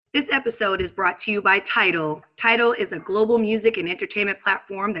This episode is brought to you by Tidal. Tidal is a global music and entertainment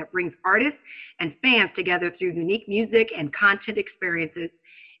platform that brings artists and fans together through unique music and content experiences.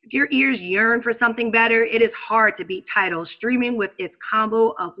 If your ears yearn for something better, it is hard to beat Tidal, streaming with its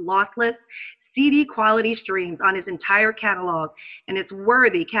combo of lossless CD quality streams on its entire catalog and its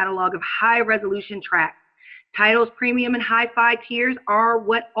worthy catalog of high resolution tracks. Tidal's premium and hi-fi tiers are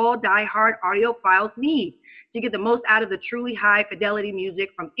what all die-hard audiophiles need to get the most out of the truly high fidelity music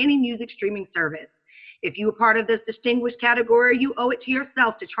from any music streaming service. If you are part of this distinguished category, you owe it to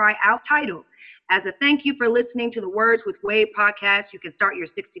yourself to try out Tidal. As a thank you for listening to the Words with Wade podcast, you can start your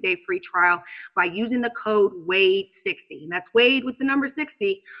 60-day free trial by using the code WADE60. And that's Wade with the number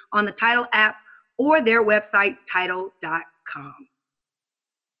 60 on the Tidal app or their website, tidal.com.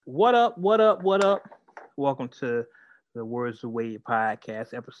 What up, what up, what up? Welcome to the Words of Wade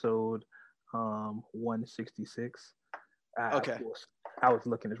podcast, episode 166. Okay. Of course, I was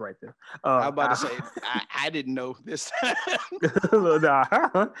looking, it's right there. I was about to say, I didn't know this time. Nah,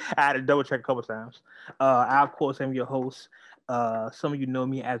 I had to double check a couple times. I, of course, am your host. Some of you know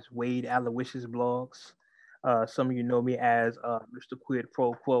me as Wade Aloysius Blogs. Some of you know me as Mr. Quid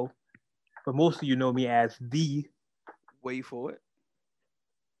Pro Quo. But most of you know me as the... Wait for it.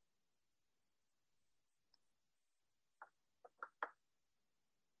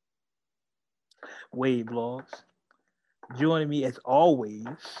 Wade Blogs. Joining me as always,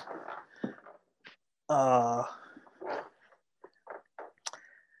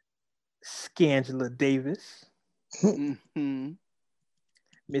 Scangela Davis,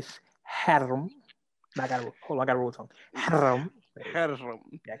 Miss Harum. I gotta roll tongue. Harum. Harum.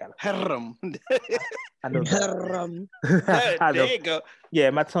 I know Harum. I know. There you go. Yeah,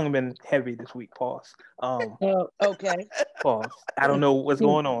 my tongue been heavy this week. Pause. Okay. Pause. I don't know what's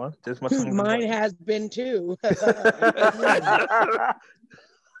going on. Just my tongue. Mine has been too.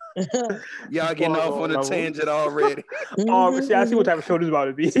 Y'all getting off on a tangent already. See, I see what type of show this is about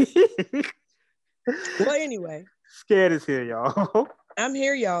to be. Well, anyway. Scared is here, y'all. I'm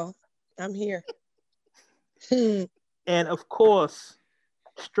here, y'all. I'm here. And of course,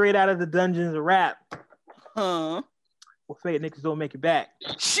 straight out of the dungeons of rap. Huh? Well, fake niggas don't make it back.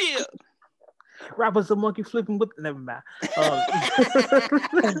 Shit. Rappers a monkey flipping with... Never mind.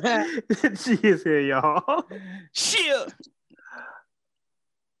 She is here, y'all. Shit.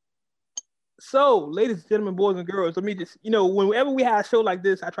 So, ladies and gentlemen, boys and girls, let me just, whenever we have a show like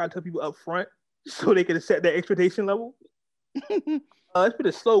this, I try to tell people up front so they can set their expectation level. It's been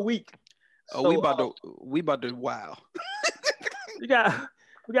a slow week. Oh, so, we about to wow. we got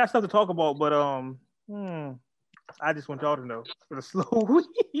stuff to talk about, but I just want y'all to know for the slow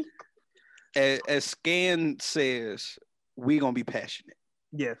week. As Scan says, we're gonna be passionate.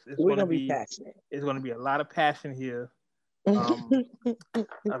 Yes, we're gonna be passionate. It's gonna be a lot of passion here. A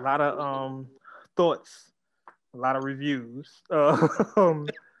lot of thoughts, a lot of reviews.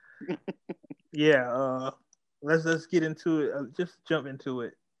 Let's get into it. Just jump into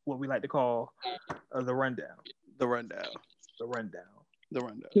it. What we like to call the rundown. The rundown. The rundown. The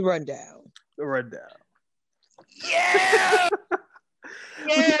rundown. The rundown. The rundown. Yeah.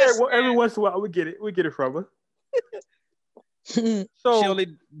 Yes. Every once in a while we get it. We get it from her. So she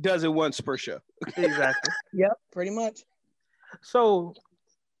only does it once per show. Exactly. Yep, pretty much. So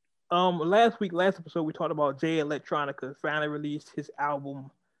last episode we talked about Jay Electronica finally released his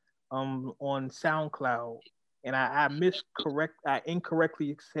album on SoundCloud. And I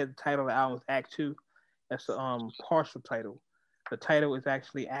incorrectly said the title of the album is Act 2. That's a partial title. The title is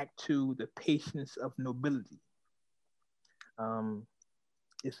actually Act 2, The Patience of Nobility.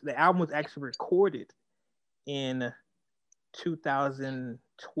 The album was actually recorded in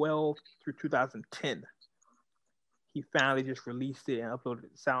 2012 through 2010. He finally just released it and uploaded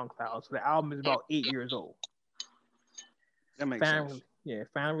it to SoundCloud. So the album is about 8 years old. That makes sense. Yeah,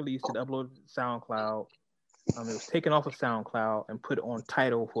 finally released it, uploaded it to SoundCloud. It was taken off of SoundCloud and put on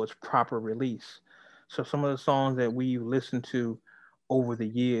Tidal for its proper release. So some of the songs that we listened to over the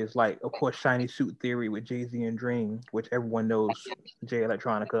years, like, of course, Shiny Suit Theory with Jay-Z and Dream, which everyone knows, Jay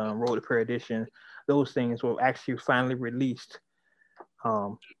Electronica, and Road to Prayer Edition, those things were actually finally released.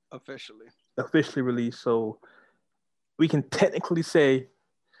 Officially released. So we can technically say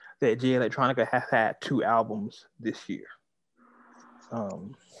that Jay Electronica has had 2 albums this year.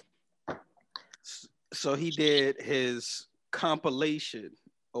 So he did his compilation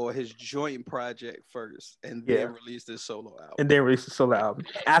or his joint project first, and then released his solo album.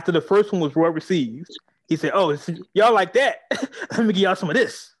 After the first one was well received, he said, "Oh, y'all like that? Let me give y'all some of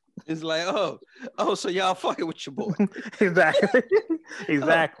this." It's like, oh, so y'all fucking with your boy. Exactly.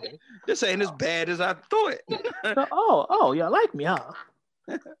 This ain't as bad as I thought. So, y'all like me, huh?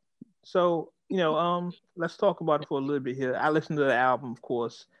 So, let's talk about it for a little bit here. I listened to the album, of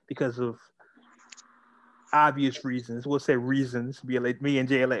course, because of obvious reasons. We'll say reasons. Me and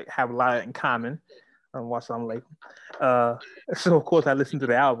Jay have a lot in common. Watch I'm like, so of course I listened to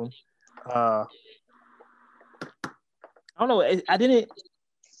the album. I don't know. I didn't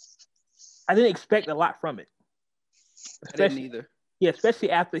expect a lot from it. I didn't either. Yeah,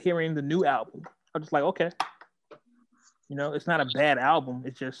 especially after hearing the new album, I'm just like, okay, it's not a bad album.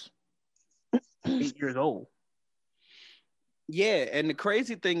 It's just 8 years old. Yeah, and the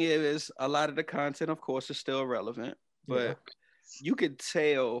crazy thing is, a lot of the content, of course, is still relevant, but you could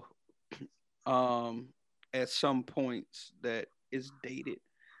tell, at some points that it's dated.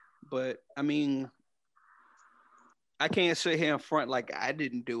 But I mean, I can't sit here in front like I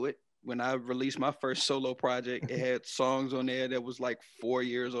didn't do it. When I released my first solo project, it had songs on there that was like 4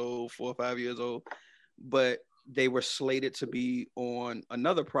 or 5 years old, but they were slated to be on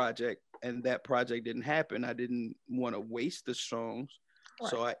another project, and that project didn't happen. I didn't want to waste the songs,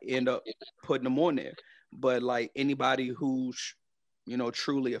 so I end up putting them on there. But like anybody who's,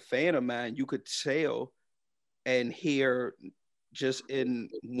 truly a fan of mine, you could tell and hear just in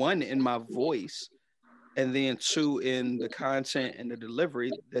my voice, and then 2 in the content and the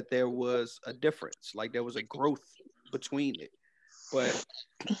delivery, that there was a difference. Like there was a growth between it. But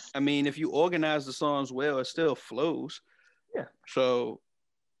I mean, if you organize the songs well, it still flows. Yeah. So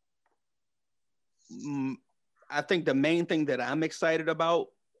I think the main thing that I'm excited about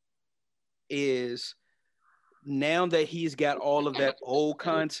is now that he's got all of that old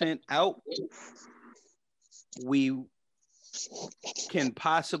content out, we can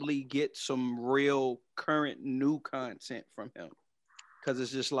possibly get some real current new content from him, because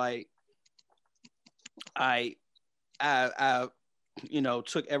it's just like I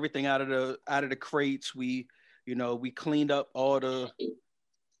took everything out of the crates. We cleaned up all the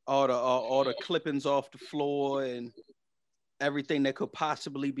clippings off the floor, and everything that could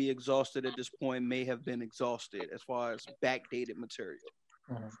possibly be exhausted at this point may have been exhausted as far as backdated material.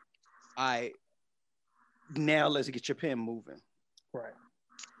 Mm-hmm. Now let's get your pen moving. Right.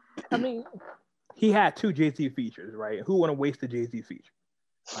 I mean, he had 2 Jay-Z features, right? Who want to waste the Jay-Z feature?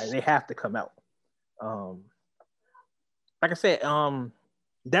 Like, they have to come out. Like I said,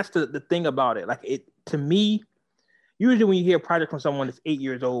 that's the thing about it. Like, it, to me, usually when you hear a project from someone that's 8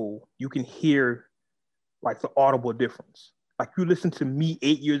 years old, you can hear like the audible difference. Like, you listen to me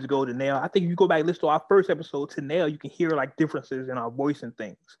 8 years ago to now. I think if you go back and listen to our first episode to now, you can hear like differences in our voice and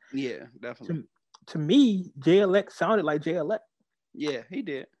things. Yeah, definitely. To me, JLX sounded like JLX. Yeah, he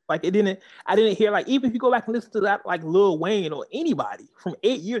did. Like, I didn't hear, like, even if you go back and listen to that, like Lil Wayne or anybody from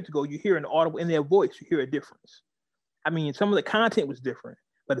 8 years ago, you hear an audible in their voice, you hear a difference. I mean, some of the content was different,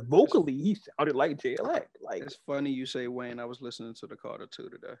 but vocally, he sounded like JLX. Like, it's funny you say Wayne. I was listening to the Carter 2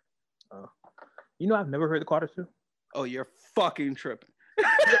 today. I've never heard the Carter 2. Oh, you're fucking tripping.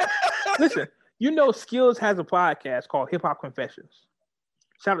 Listen, Skills has a podcast called Hip Hop Confessions.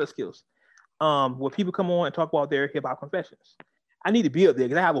 Shout out to Skills. Where people come on and talk about their hip hop confessions. I need to be up there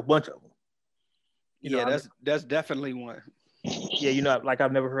because I have a bunch of them. That's definitely one. Yeah, like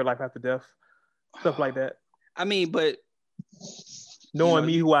I've never heard Life After Death, stuff like that. I mean, but knowing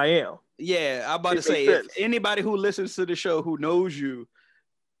me who I am. Yeah, I'm about to say, if anybody who listens to the show who knows you,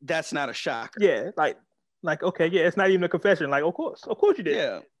 that's not a shocker. Yeah, like okay, yeah, it's not even a confession. Like, of course you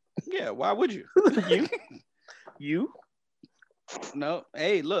did. Yeah. Why would you? You? No.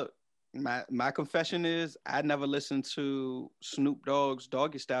 Hey, look. My confession is I never listened to Snoop Dogg's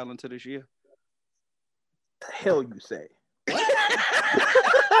Doggy Style until this year. The hell you say?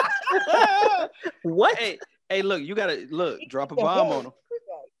 What? Hey, look, you gotta drop a bomb on him.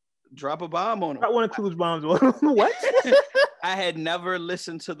 Drop a bomb on him. I want to choose bombs on him. What? I had never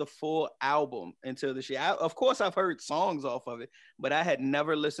listened to the full album until this year. Of course, I've heard songs off of it, but I had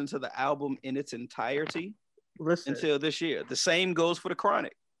never listened to the album in its entirety until this year. The same goes for The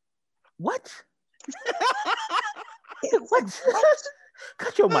Chronic. What? What?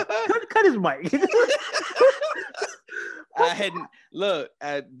 Cut your mic. Cut his mic. I hadn't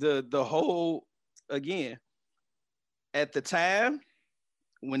at the whole again. At the time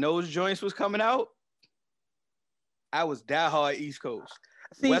when those joints was coming out, I was diehard East Coast.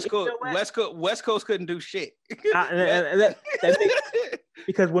 See, West Coast couldn't do shit. That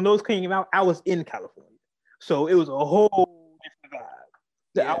because when those came out, I was in California, so it was a whole different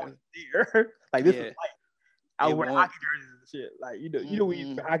vibe. I was there. Like this was like I was wearing hockey jerseys and shit. Like you know when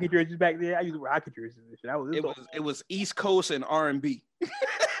you wear hockey jerseys back there, I used to wear hockey jerseys and shit. It was East Coast and R&B.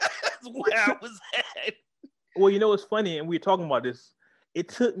 That's where I was at. Well, it's funny, and we were talking about this. It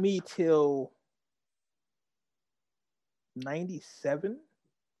took me till 97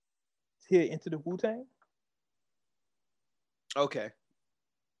 hear Into the Wu-Tang? Okay.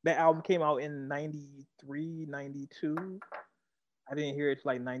 That album came out in 93, 92. I didn't hear it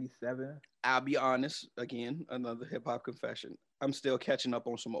till like 97. I'll be honest. Again, another hip hop confession. I'm still catching up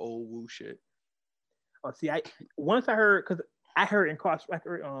on some old Wu shit. Oh, see, once I heard, because I heard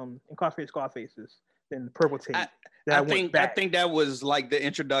Incarcerated Scarfaces, then the Purple Tape. I think that was like the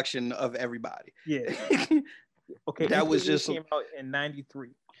introduction of everybody. Yeah. Okay. That was just came out in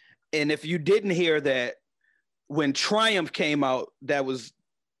 93. And if you didn't hear that, when Triumph came out, that was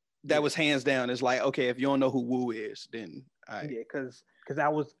hands down. It's like, okay, if you don't know who Wu is, then yeah, because I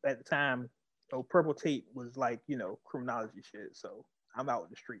was at the time, Purple Tape was like, criminology shit. So I'm out in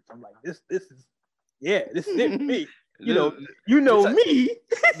the streets. I'm like, this is it for me. Me.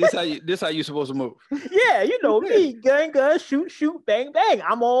 This how you supposed to move. Yeah, me. Gun, shoot, bang, bang.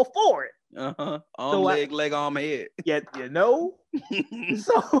 I'm all for it. Arm, leg, arm, head. Yeah,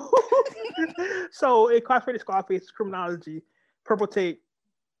 So Incarcerated Scarface, criminology, Purple Tape,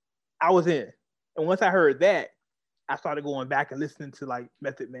 I was in. And once I heard that, I started going back and listening to like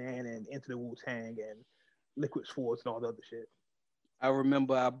Method Man and Into the Wu-Tang and Liquid Swords and all the other shit. I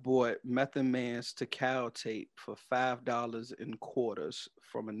remember I bought Method Man's Tikal tape for $5 in quarters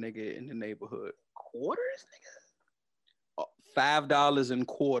from a nigga in the neighborhood. Quarters, nigga? $5 in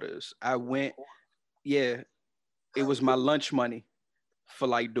quarters. I went, it was my lunch money for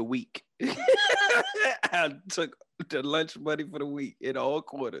like the week. I took the lunch money for the week in all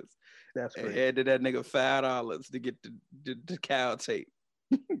quarters. That's right. And handed that nigga $5 to get the cow tape.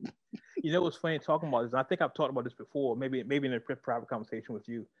 What's funny talking about this? I think I've talked about this before, maybe in a private conversation with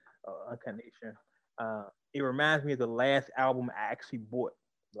you, Uncut Nation. It reminds me of the last album I actually bought,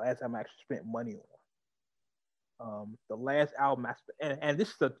 the last time I actually spent money on. The last album I spent, and this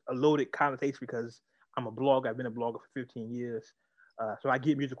is a loaded connotation because I'm a blogger. I've been a blogger for 15 years, so I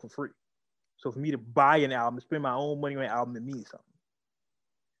get music for free. So for me to buy an album, to spend my own money on an album, it means something.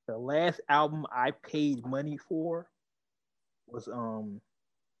 The last album I paid money for was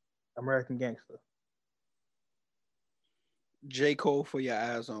American Gangster. J. Cole for your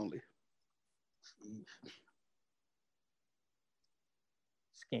eyes only.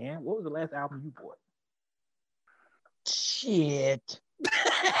 Scan, what was the last album you bought? Shit.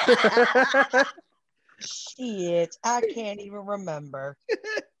 Shit. I can't even remember.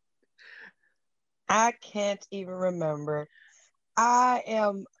 I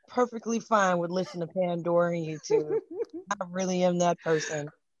am perfectly fine with listening to Pandora and YouTube. I really am that person.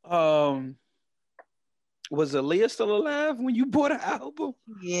 Was Aaliyah still alive when you bought an album?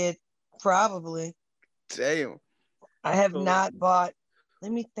 Yeah, probably. Damn. I have not bought.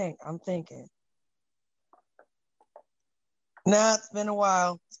 Let me think. I'm thinking. Nah, it's been a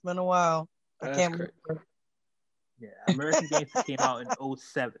while. I can't remember. Yeah, American Gangster came out in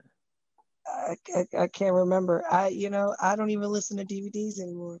 2007. I can't remember. I don't even listen to DVDs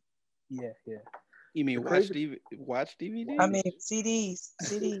anymore. Yeah. You mean watch DVDs? I mean CDs.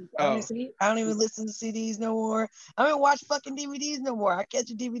 I don't even listen to CDs no more. I don't watch fucking DVDs no more. I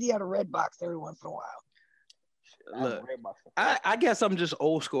catch a DVD out of Redbox every once in a while. Look, I guess I'm just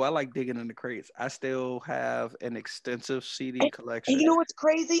old school. I like digging in the crates. I still have an extensive CD collection. And you know what's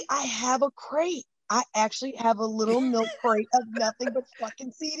crazy? I have a crate. I actually have a little milk crate of nothing but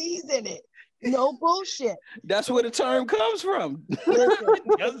fucking CDs in it. No bullshit. That's where the term comes from.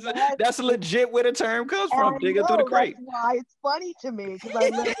 Listen, that's legit where the term comes from. Digging through the crate. That's why it's funny to me because I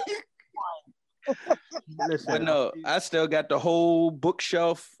live Listen, but no, I still got the whole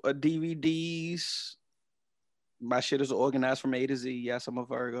bookshelf of DVDs. My shit is organized from A to Z. Yes, I'm a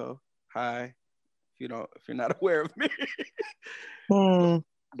Virgo. Hi, if you're not aware of me.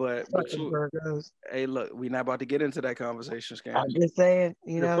 But hey, look, we're not about to get into that conversation, Scam. I'm just saying,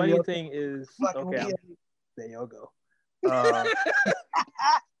 the funny thing is, okay, there you go.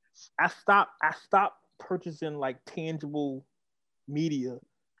 I stopped purchasing like tangible media,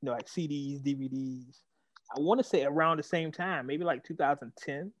 like CDs, DVDs. I want to say around the same time, maybe like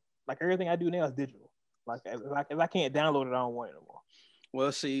 2010. Like everything I do now is digital. Like if I can't download it, I don't want it anymore.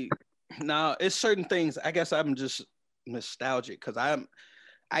 Well, see, now it's certain things. I guess I'm just nostalgic because I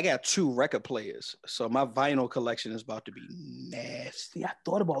got 2 record players, so my vinyl collection is about to be nasty. I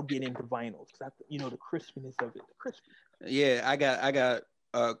thought about getting into vinyls because the crispiness of it, the crispy. Yeah, I got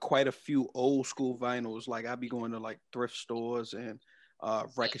quite a few old school vinyls. Like I'll be going to like thrift stores and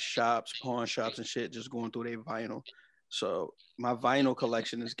record shops, pawn shops, and shit, just going through their vinyl. So my vinyl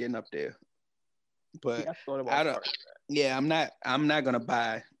collection is getting up there. But I'm not gonna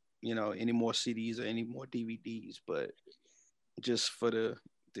buy any more CDs or any more DVDs, but just for the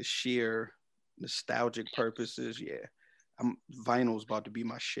sheer nostalgic purposes, vinyl's about to be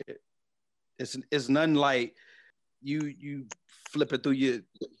my shit. It's nothing like you flipping through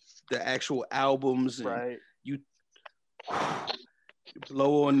the actual albums and Right. you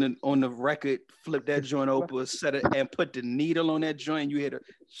blow on the record, flip that joint open, set it, and put the needle on that joint. You hit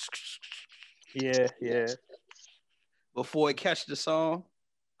it. Yeah. Before it catch the song.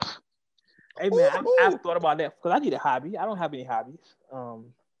 Hey man, I've thought about that because I need a hobby. I don't have any hobbies.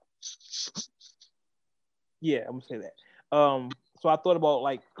 Yeah, I'm gonna say that. So I thought about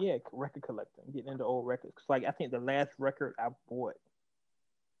like, record collecting, getting into old records. Cause like I think the last record I bought,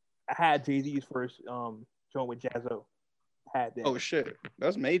 I had Jay-Z's first joint with Jaz-O. I had that. Oh shit,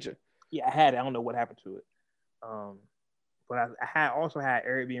 that's major. Yeah, I had it. I don't know what happened to it. But I also had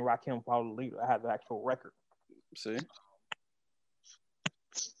Eric B and Rakim Follow the Leader. I had the actual record. See.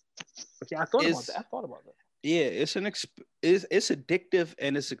 But yeah, I thought about that. Yeah, it's addictive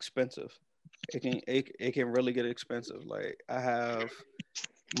and it's expensive. It can really get expensive. Like I have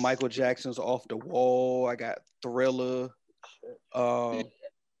Michael Jackson's Off the Wall. I got Thriller. I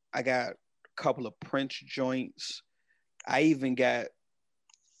got a couple of Prince joints. I even got,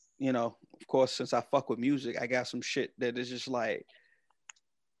 of course, since I fuck with music, I got some shit that is just like,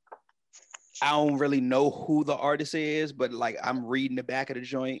 I don't really know who the artist is, but like I'm reading the back of the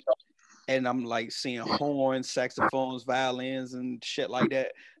joint and I'm like seeing horns, saxophones, violins, and shit like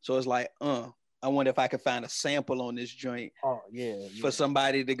that. So it's like, I wonder if I could find a sample on this joint. Oh yeah. For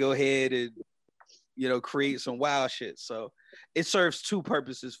somebody to go ahead and, create some wild shit. So it serves two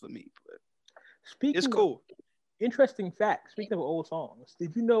purposes for me. But it's cool. Interesting fact. Speaking of old songs,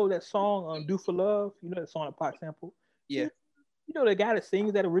 did you know that song "Do for Love"? You know that song that Pac sample? Yeah. You know the guy that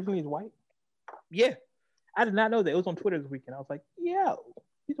sings that originally is white? Yeah. I did not know that. It was on Twitter this weekend. I was like, yo,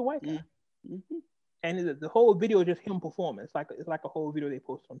 he's a white guy. Mm-hmm. And the whole video is just him performing. It's like a whole video they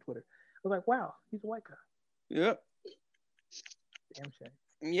post on Twitter. I was like, wow, he's a white guy. Yep. Damn shame.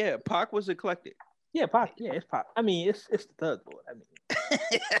 Yeah, Pac was eclectic. Yeah, Pac. Yeah, it's Pac. I mean, it's the thug boy. I mean,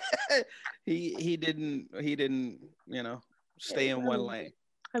 he didn't stay in one lane.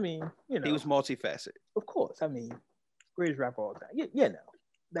 I mean, he was multifaceted. Of course. I mean, greatest rapper all the time. Yeah, no,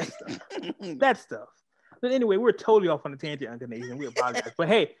 that stuff. That stuff. But anyway, we're totally off on a tangent, Uncanadian. We apologize. But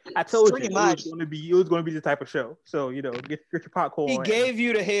hey, I told you it was going to be this type of show. So, get your popcorn. He gave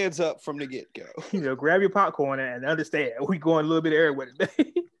you the heads up from the get-go. Grab your popcorn and understand. We going a little bit everywhere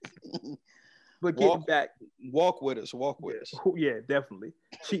today. But getting back. Walk with us. Yeah, definitely.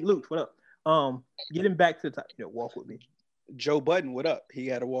 Cheat Luke, what up? Getting back to the top, walk with me. Joe Budden, what up? He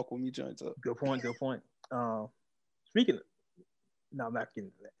had to walk with me joints up. Good point. Speaking of, no, I'm not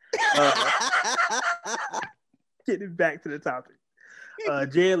getting to that. Getting back to the topic.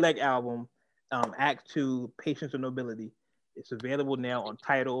 Jay-Elect album, Act 2, Patience of Nobility. It's available now on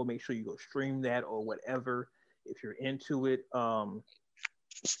Tidal. Make sure you go stream that or whatever if you're into it.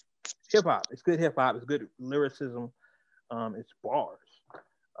 Hip hop. It's good hip hop. It's good lyricism. It's bars.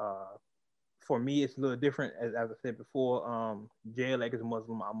 For me, it's a little different. As I said before, Jay-Elect is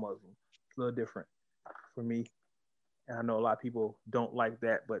Muslim. I'm Muslim. It's a little different for me. And I know a lot of people don't like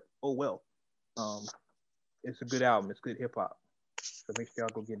that, but oh well. It's a good album. It's good hip hop. So make sure y'all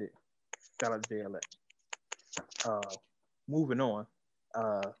go get it. Shout out to Jay-Elect. Moving on.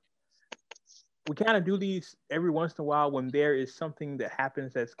 We kind of do these every once in a while when there is something that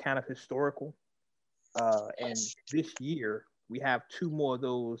happens that's kind of historical. And this year, we have two more of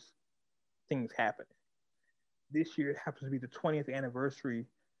those things happening. This year, it happens to be the 20th anniversary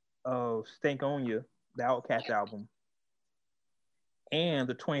of Stankonia, the Outkast album, and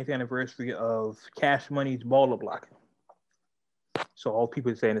the 20th anniversary of Cash Money's Baller Blocking. So all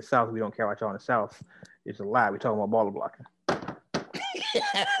people say in the South, we don't care about y'all in the South. It's a lie. We're talking about baller blocking.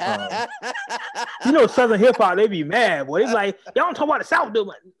 Southern hip hop, they be mad, boy. It's like, y'all don't talk about the South, do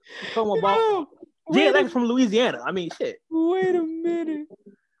much. Talking about Jay-Elect from Louisiana. I mean, shit. Wait a minute.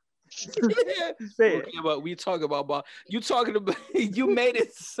 We talk about you talking about you made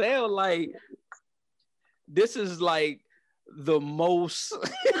it sound like this is like the most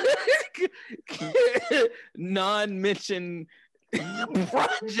non-mentioned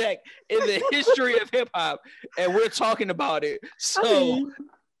project in the history of hip-hop, and we're talking about it. So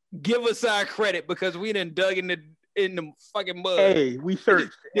give us our credit because we done dug in the fucking mud. Hey, we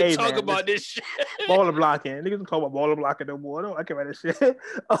searched. Hey, talk about this shit. Baller blocking. Niggas don't talk about baller blocking no more. I don't care about this shit.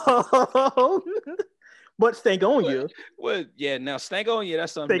 But Stankonia. Well, yeah, now Stankonia,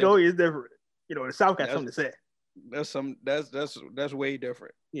 that's something. Stankonia is different. The South got something to say. That's way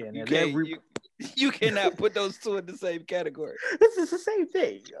different. Yeah, you cannot put those two in the same category. This is the same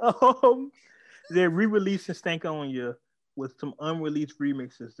thing. They're re-releasing Stankonia with some unreleased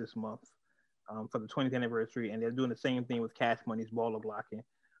remixes this month for the 20th anniversary, and they're doing the same thing with Cash Money's Baller Blocking.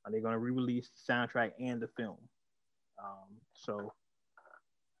 They're going to re-release the soundtrack and the film. So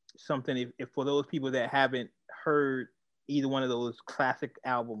something if for those people that haven't heard either one of those classic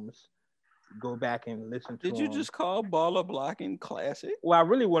albums, go back and listen to Did you just call Baller Blocking classic? Well, I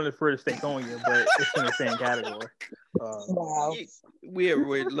really wanted for it to stay on you, but it's in the same category. Wow.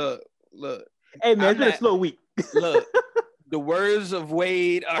 Look. Hey man, it's been a slow week. Look, the words of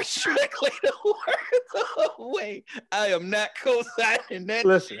Wade are strictly the words of Wade. I am not co-signing that.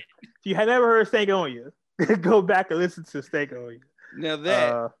 Listen, if you had never heard Stank on You, go back and listen to Stank on You. Now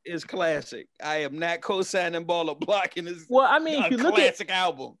that is classic. I am not co-signing Baller Blocking. Well, I mean, if you look classic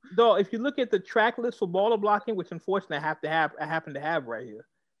album. Though, if you look at the track list for Baller Blocking, which unfortunately I happen to have right here,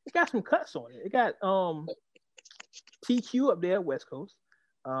 it got some cuts on it. It got TQ up there, West Coast.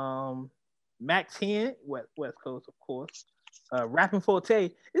 Mac 10, West Coast, of course. Rapping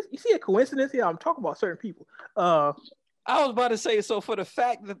Forte. You see a coincidence here? I'm talking about certain people. I was about to say, so for the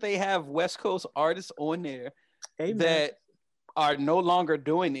fact that they have West Coast artists on there that are no longer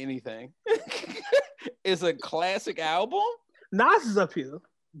doing anything is a classic album. Nas is up here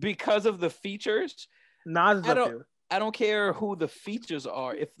because of the features. Nas is up here. I don't care who the features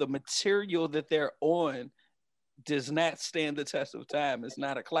are. If the material that they're on does not stand the test of time, it's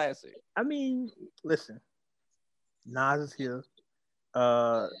not a classic. I mean, listen, Nas is here.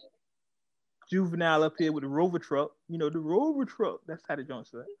 Juvenile up here with the Rover truck. You know, the Rover truck. That's how the joint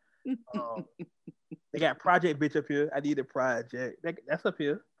said. They got Project Bitch up here. I need a project. That's up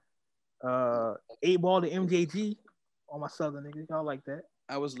here. 8Ball to MJG. All my Southern niggas. Y'all like that.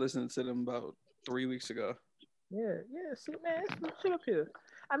 I was listening to them about 3 weeks ago. Yeah. See, man, it's some shit up here.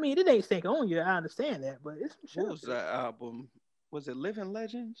 I mean, it ain't Stank on You. I understand that, but it's some shit. What was that album? Was it Living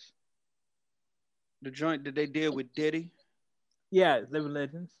Legends? The joint that they did with Diddy? Yeah, Living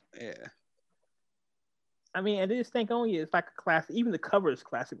Legends. Yeah. I mean, and then Stank on You. It's like a classic. Even the cover is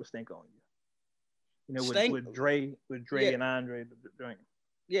classic with Stank on You. You know, with Dre and Andre the drink.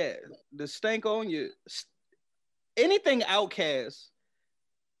 Yeah, the Stank on You. Anything Outkast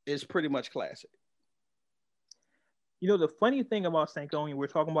is pretty much classic. You know, the funny thing about Stank on You, we're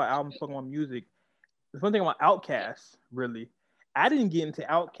talking about albums, talking about music. The funny thing about Outkast, really, I didn't get into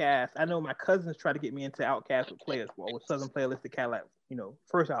Outkast. I know my cousins tried to get me into Outkast with Southern Playalistic Cadillac. You know,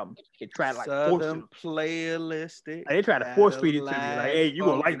 first album, they tried like Southern Playalistic. They tried to force feed it to me, like, "Hey, you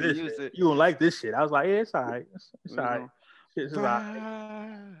gonna like this shit? You gonna like this shit?" I was like, "Yeah, it's all right. It's all right. It's all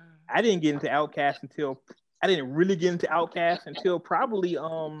right." I didn't get into Outkast until probably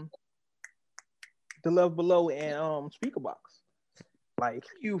The Love Below and Speakerbox. Like,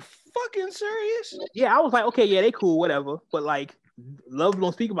 you fucking serious? Yeah, I was like, okay, yeah, they cool, whatever. But like, Love Below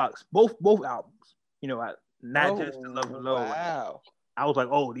and Speakerbox, both albums. You know, not just The Love Below. Wow. I was like,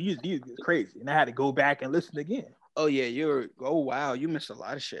 oh, these is crazy, and I had to go back and listen again. Oh yeah, you missed a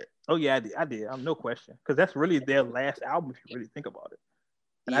lot of shit. Oh yeah, I did. I'm no question, because that's really their last album if you really think about it.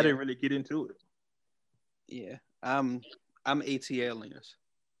 And I didn't really get into it. Yeah, I'm ATLians.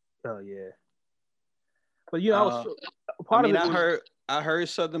 Oh yeah, but you know, I heard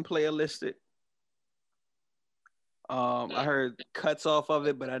Southern Playalistic. I heard cuts off of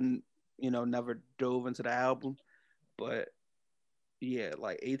it, but I never dove into the album. But yeah,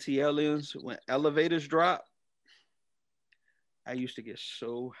 like ATLians, when Elevators drop, I used to get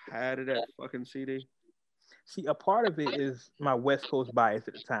so high to that fucking CD. See, a part of it is my West Coast bias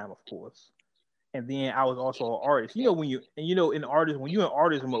at the time, of course. And then I was also an artist. You know, when you're in artist mode, you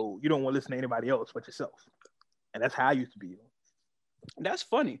don't want to listen to anybody else but yourself. And that's how I used to be. That's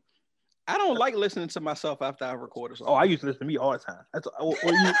funny. I don't like listening to myself after I record a song. Oh, I used to listen to me all the time. That's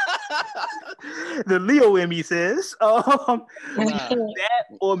the Leo in me says that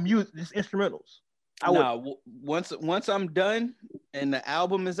or music, just instrumentals. Once I'm done and the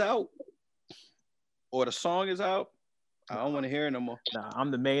album is out or the song is out, I don't want to hear it no more. Nah,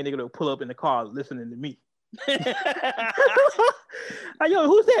 I'm the main nigga that pull up in the car listening to me. Like, yo,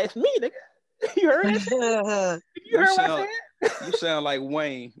 who's that? It's me, nigga. You heard it? You heard what I said? You sound like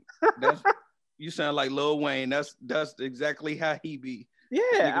Wayne. You sound like Lil Wayne. That's exactly how he be.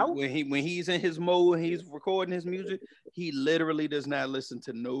 Yeah. Nigga, when he's in his mode, he's recording his music, he literally does not listen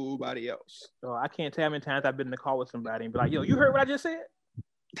to nobody else. So I can't tell how many times I've been in the car with somebody and be like, yo, you heard what I just said?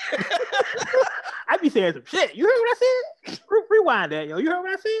 I be saying some shit. You heard what I said? Rewind that, yo. You heard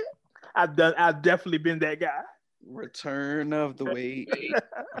what I said? I've definitely been that guy. Return of the Weight.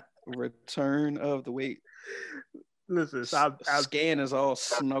 Return of the Weight. Listen, Scan is all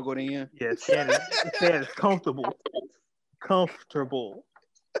snuggled in. Yeah, Scan is comfortable.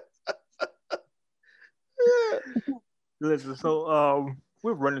 Listen, so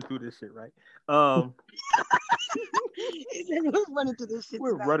we're running through this shit, right? He said we're running through this shit.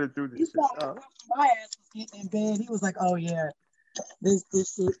 We're tonight. running through He this shit. saw my ass was getting in bed. He was like, "Oh yeah, this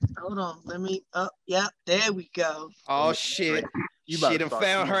shit." Hold on, let me. Yeah, there we go. Oh shit! You She about to done start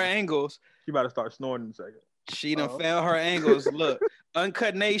found her snoring. angles. She about to start snoring in a second. She done found her angles. Look,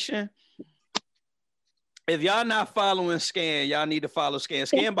 Uncut Nation. If y'all not following Scan, y'all need to follow Scan.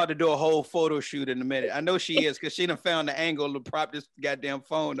 Scan about to do a whole photo shoot in a minute. I know she is because she done found the angle to prop this goddamn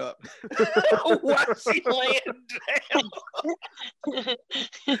phone up. Why she laying down?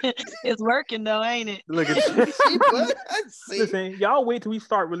 It's working though, ain't it? Look at Listen, y'all wait till we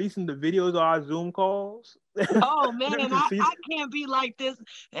start releasing the videos of our Zoom calls. Oh man, I can't be like this.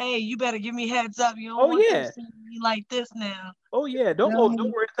 Hey, you better give me heads up. You don't want to see me like this now. Oh yeah, don't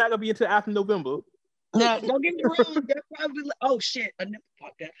worry. It's not gonna be until after November. No, don't get me wrong. They're probably oh shit, I never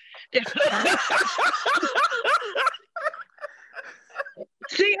fuck that.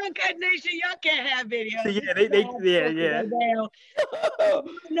 See, Uncut Nation, y'all can't have videos. See, yeah.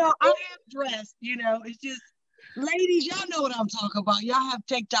 No, I am dressed. You know, it's just ladies, y'all know what I'm talking about. Y'all have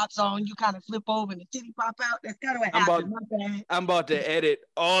tank tops on. You kind of flip over and the titty pop out. That's kind of what happened. I'm about to edit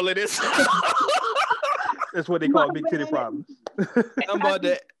all of this. That's what they call big titty problems.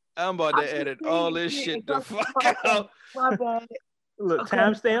 I'm about to edit all this shit the fuck out. My bad. Look,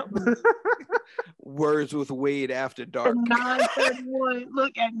 timestamp. Words with Wade after dark. 9:31.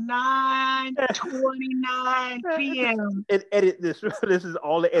 Look at 9:29 p.m. And edit this. This is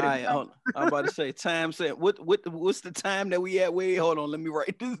all the edit. I'm about to say time stamp. What's the time that we at? Wait, hold on. Let me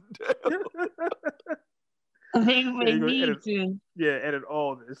write this down. They need to. Yeah, edit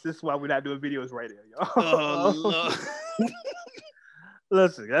all this. This is why we're not doing videos right now, y'all. Oh, Lord.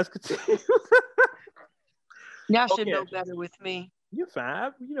 Listen, let's continue. Y'all should know better with me. You're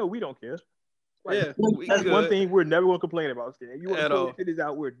fine. You know, we don't care. Like, yeah, that's good. One thing we're never going to complain about. Stan. You want to pull the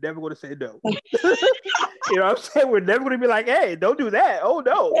out, we're never going to say no. You know what I'm saying? We're never going to be like, hey, don't do that. Oh,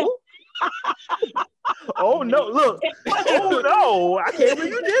 no. Oh, no. Look. Oh, no. I can't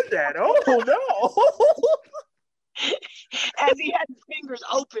believe you did that. Oh, no. As he had his fingers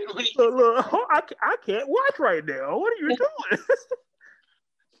open when he look, I can't watch right now. What are you doing?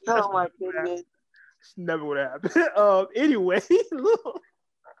 Oh my goodness. It's never gonna happen. Anyway, look.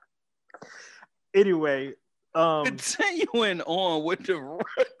 Anyway, continuing on with the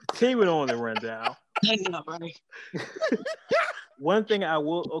rundown. I know, right? One thing I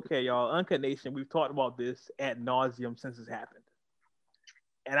will, y'all, Uncut Nation, we've talked about this ad nauseum since it's happened.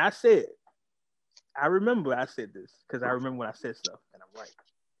 And I remember I said this because I remember when I said stuff, and I'm right.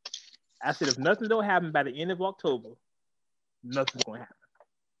 I said if nothing don't happen by the end of October, nothing's gonna happen.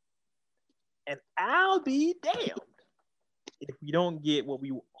 And I'll be damned if we don't get what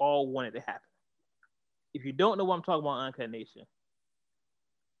we all wanted to happen. If you don't know what I'm talking about, Uncut Nation,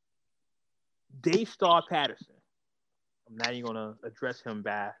 Daystar Patterson. I'm not even gonna address him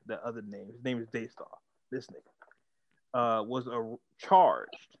by the other name. His name is Daystar. This nigga was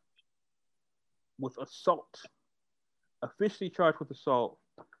charged with assault. Officially charged with assault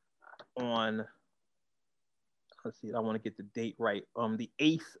on. Let's see. I want to get the date right. The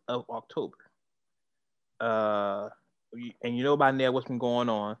 8th of October. And you know by now what's been going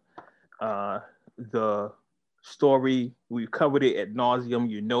on. The story, we've covered it ad nauseum.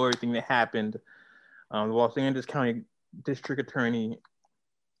 You know everything that happened. The Los Angeles County District Attorney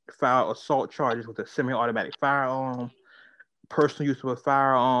filed assault charges with a semi-automatic firearm, personal use of a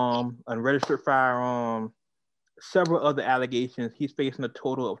firearm, unregistered firearm, several other allegations. He's facing a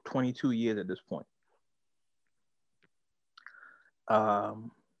total of 22 years at this point.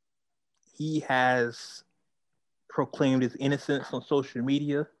 He has proclaimed his innocence on social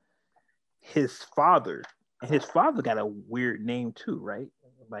media. His father got a weird name too, right?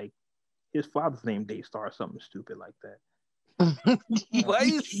 Like his father's name Daystar or something stupid like that. Why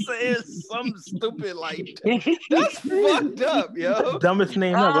you saying something stupid like that? That's fucked up, yo. Dumbest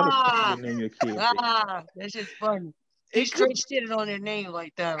name ever. Name your kid. That's just funny. They straight shitted on their name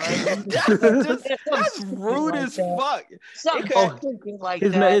like that, right? that's rude as fuck. Something stupid like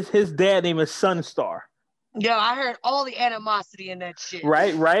that. His dad name is Sunstar. Yeah, I heard all the animosity in that shit.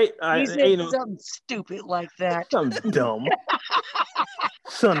 Right. He said something stupid like that. Something dumb.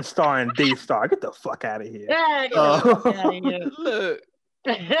 Sunstar and Daystar. Get the fuck out of here. Look.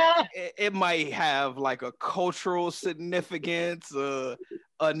 It might have like a cultural significance, a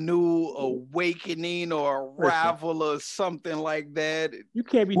new awakening or a ravel or something like that. You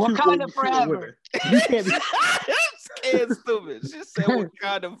can't be Wakanda forever. You can't be scared stupid. She said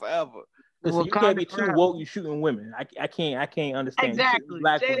Wakanda forever. Listen, you can't be too woke. You shooting women. I can't understand. Exactly.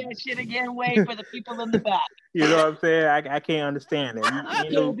 Black Say women. that shit again. Wait for the people in the back. You know what I'm saying? I can't understand that.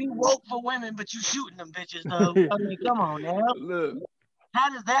 You can't be woke for women, but you shooting them bitches though. I mean, come on now. Look,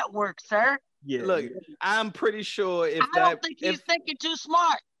 how does that work, sir? Yeah. Look, I'm pretty sure if I don't think he's thinking too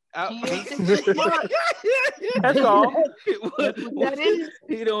smart. He ain't thinking too smart. That's all. That's what that is.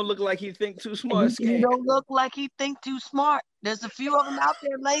 He don't look like he think too smart. He don't look like he think too smart. There's a few of them out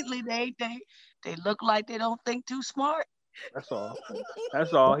there lately. They look like they don't think too smart. That's all.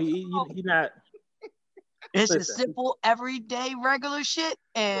 That's all. He not. It's just simple, everyday, regular shit,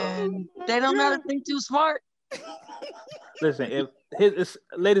 and they don't know how to think too smart. Listen,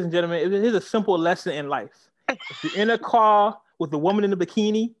 ladies and gentlemen, here's a simple lesson in life. If you're in a car with a woman in a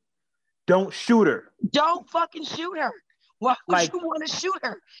bikini, don't shoot her. Don't fucking shoot her. Why would you want to shoot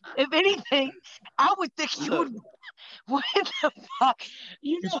her? If anything, I would think you would. What the fuck?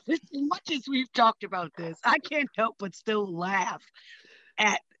 You know, as much as we've talked about this, I can't help but still laugh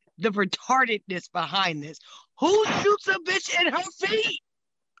at the retardedness behind this. Who shoots a bitch in her feet?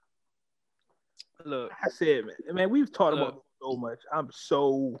 Look, I said, man, we've talked about this so much. I'm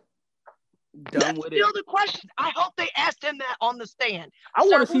so done with it. Still the question. I hope they asked him that on the stand. I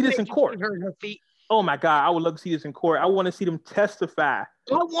want to see this in court. Her in her feet? Oh my God, I would love to see this in court. I want to see them testify. I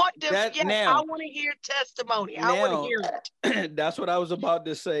want them. I want to hear testimony. I want to hear it. That's what I was about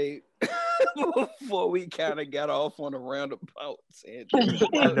to say before we kind of got off on a roundabout.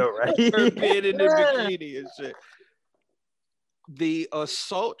 I know, right? Her being in the bikini and shit. The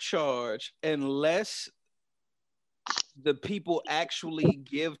assault charge, unless the people actually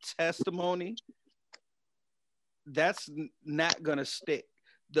give testimony, that's not gonna stick.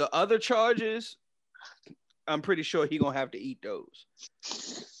 The other charges, I'm pretty sure he's gonna have to eat those.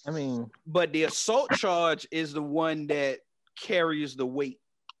 I mean, but the assault charge is the one that carries the weight,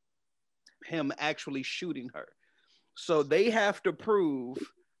 him actually shooting her. So they have to prove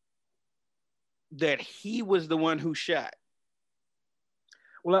that he was the one who shot.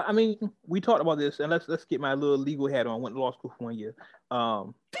 Well, I mean, we talked about this, and let's get my little legal hat on. I went to law school for 1 year.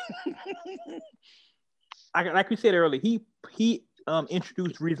 Like we said earlier, he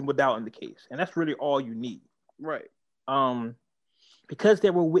introduced reasonable doubt in the case, and that's really all you need. Right. Because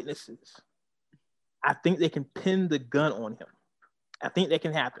there were witnesses, I think they can pin the gun on him. I think that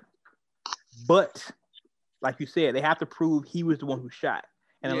can happen. But like you said, they have to prove he was the one who shot.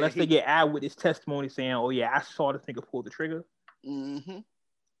 And unless they get eyewitness testimony saying, "Oh yeah, I saw this nigga pull the trigger,"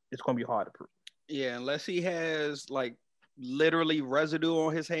 it's gonna be hard to prove. Yeah, unless he has like literally residue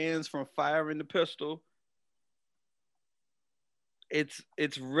on his hands from firing the pistol. It's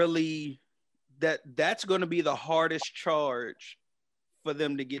really that's going to be the hardest charge for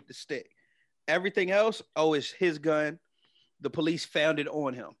them to get the stick. Everything else, it's his gun. The police found it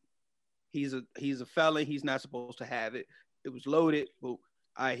on him. He's a felon. He's not supposed to have it. It was loaded. But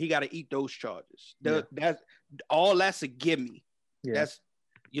he got to eat those charges. That's a gimme. Yeah. That's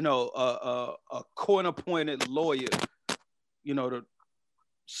a court-appointed lawyer.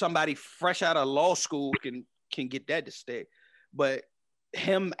 Somebody fresh out of law school can get that to stick. But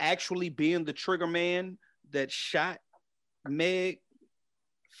him actually being the trigger man that shot Meg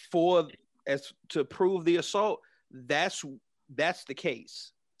to prove the assault, that's the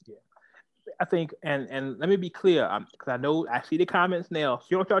case. Yeah, I think, and let me be clear, because I know I see the comments now. So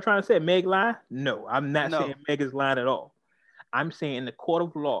you know what y'all trying to say? Meg lying? No, I'm not saying Meg is lying at all. I'm saying in the court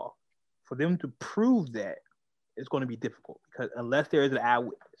of law, for them to prove that, it's going to be difficult because unless there is an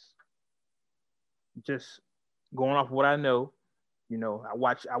eyewitness. Just going off what I know. I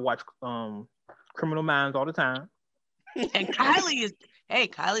watch Criminal Minds all the time. And Kylie's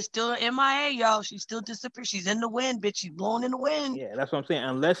still MIA, y'all. She's still disappeared. She's in the wind, bitch. She's blowing in the wind. Yeah, that's what I'm saying.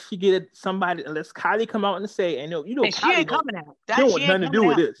 Unless Kylie come out and say, and she Kylie ain't coming out. She don't want nothing to do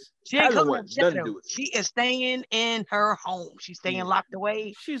with this. She ain't coming out. She is staying in her home. She's staying locked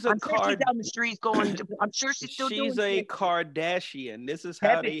away. She's I'm sure she's down the streets going. I'm sure she's still doing. She's a Kardashian. This is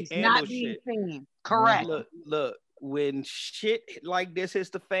how they handle shit. Correct. Look. When shit like this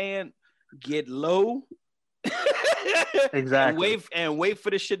hits the fan, get low. Exactly. and wait for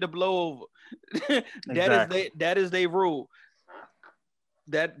the shit to blow over. That is their rule.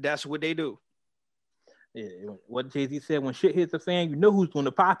 That's what they do. Yeah, what Jay-Z said, when shit hits the fan, you know who's doing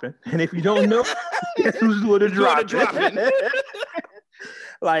the popping. And if you don't know, guess who's doing the dropping.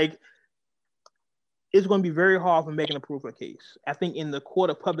 Like, it's going to be very hard for making a proof of a case. I think in the court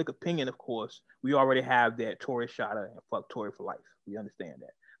of public opinion, of course, we already have that Tory shot her and fuck Tory for life. We understand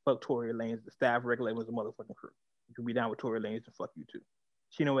that. Fuck Tory Lanez, the staff regulator was a motherfucking crew. You can be down with Tory Lanez and fuck you too.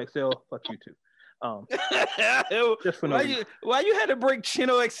 Chino XL, fuck you too. Just for no reason. Why you had to bring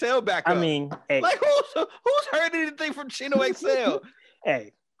Chino XL back up? I mean, hey, like who's heard anything from Chino XL?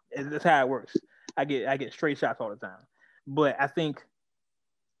 Hey, that's how it works. I get straight shots all the time. But I think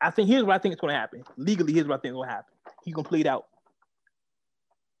here's what I think is going to happen. Legally, here's what I think is going to happen. He's going to plead out.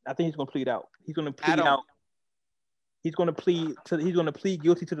 I think he's going to plead out. He's going to plead out. He's going to plead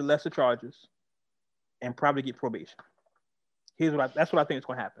guilty to the lesser charges, and probably get probation. That's what I think is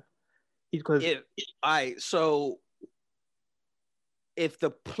going to happen. So if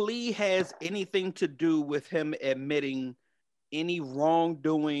the plea has anything to do with him admitting any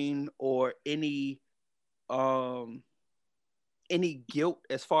wrongdoing or any guilt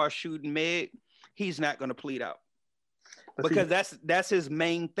as far as shooting Meg, he's not going to plead out. Because that's his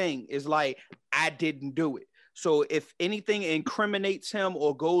main thing, is like, I didn't do it. So if anything incriminates him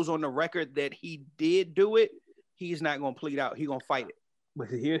or goes on the record that he did do it, he's not going to plead out. He's going to fight it. But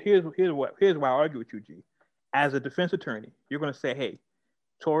here's why I argue with you, G. As a defense attorney, you're going to say, hey,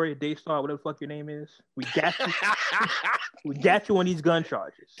 Tory, Daystar, whatever the fuck your name is, we got you. We got you on these gun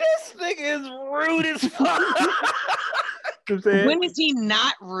charges. This nigga is rude as fuck. When is he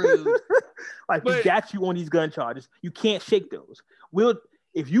not rude? We got you on these gun charges. You can't shake those.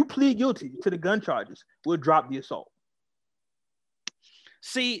 If you plead guilty to the gun charges, we'll drop the assault.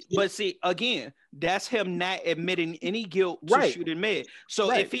 See, again, that's him not admitting any guilt to shooting Meg.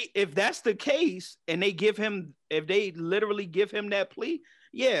 So if that's the case, and if they literally give him that plea,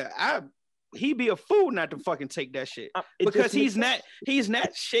 he'd be a fool not to fucking take that shit, because he's not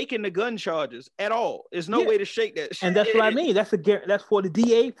shaking the gun charges at all. There's no way to shake that shit. And that's what I mean. That's for the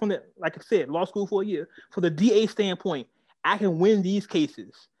DA, like I said, law school for a year. For the DA standpoint, I can win these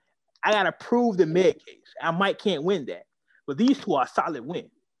cases. I gotta prove the Meg case. I can't win that. But these two are a solid win.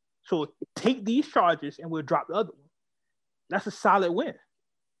 So take these charges and we'll drop the other one. That's a solid win.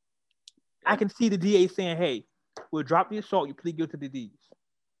 I can see the DA saying, hey, we'll drop the assault, you plead guilty to these.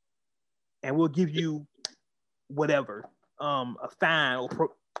 And we'll give you whatever, a fine or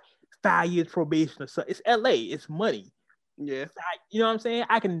 5 years probation or something. It's LA, it's money. Yeah. You know what I'm saying?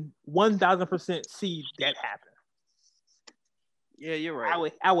 I can 1000% see that happen. Yeah, you're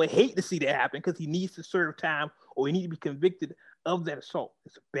right. I would hate to see that happen, because he needs to serve time or he needs to be convicted of that assault.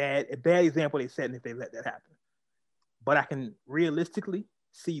 It's a bad example they set if they let that happen. But I can realistically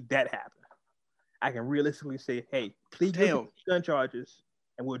see that happen. I can realistically say, hey, plead guilty to gun charges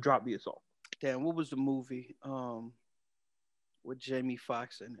and we'll drop the assault. Damn, what was the movie with Jamie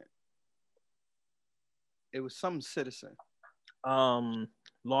Foxx in it? It was some Citizen.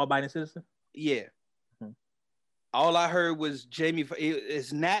 Law-abiding citizen? Yeah. Mm-hmm. All I heard was Jamie.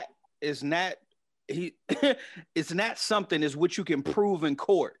 It's not something is what you can prove in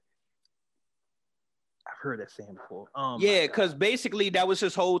court. I've heard that saying before. Yeah, because basically that was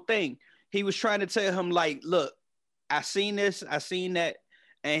his whole thing. He was trying to tell him, like, look, I seen this, I seen that,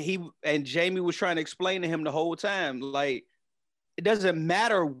 and Jamie was trying to explain to him the whole time, like, it doesn't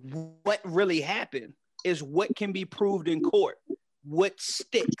matter what really happened, is what can be proved in court, what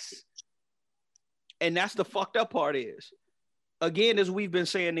sticks. And that's the fucked up part is. Again, as we've been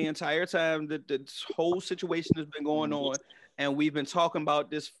saying the entire time, that this whole situation has been going on, and we've been talking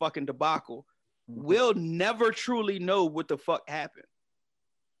about this fucking debacle, we'll never truly know what the fuck happened.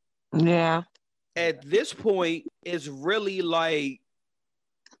 Yeah. At this point, it's really like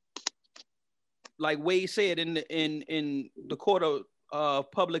Wade said, in the court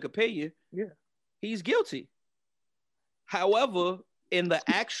of public opinion, he's guilty. However, in the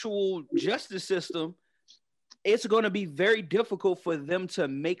actual justice system, it's going to be very difficult for them to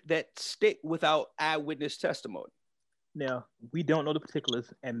make that stick without eyewitness testimony. Now, we don't know the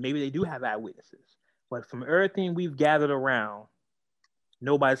particulars, and maybe they do have eyewitnesses, but from everything we've gathered around,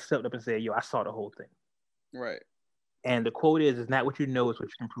 nobody's stepped up and said, yo, I saw the whole thing. Right. And the quote is, it's not what you know, it's what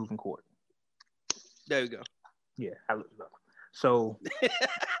you can prove in court. There you go. Yeah, I looked it up. So,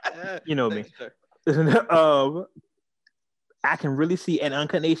 you know me. I can really see, and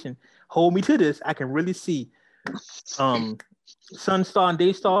Uncut Nation, hold me to this, I can really see Sunstar and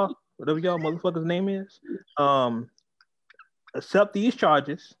Daystar, whatever y'all motherfuckers' name is, accept these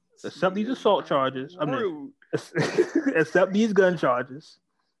charges, accept these assault charges, accept these gun charges.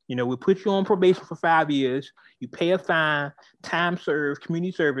 You know, we put you on probation for 5 years, you pay a fine, time served,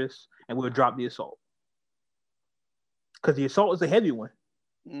 community service, and we'll drop the assault. Because the assault is a heavy one.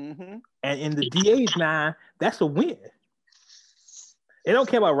 Mm-hmm. And in the DA's mind, that's a win. They don't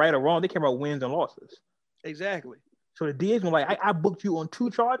care about right or wrong, they care about wins and losses. Exactly. So the DA's gonna like, I booked you on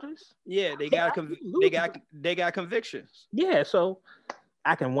 2 charges. Yeah, they got convictions. Yeah, so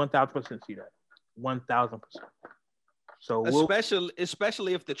I can 1000% see that. 1000%. So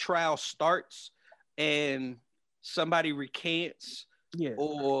especially if the trial starts and somebody recants, Yeah.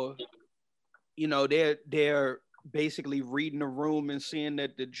 or they're basically reading the room and seeing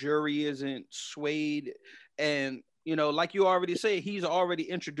that the jury isn't swayed, and like you already said, he's already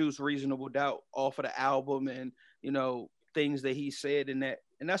introduced reasonable doubt off of the album, and things that he said in that,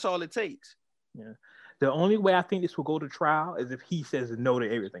 and that's all it takes. Yeah. The only way I think this will go to trial is if he says no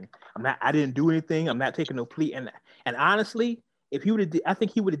to everything. I didn't do anything. I'm not taking no plea. And honestly, if he would have, I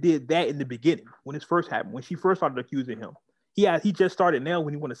think he would have did that in the beginning when this first happened, when she first started accusing him. He just started now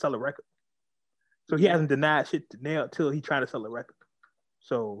when he wanted to sell a record. So he hasn't denied shit now till he tried to sell a record.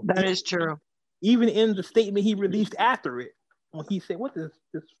 So that is true. Even in the statement he released after it, when he said, "What this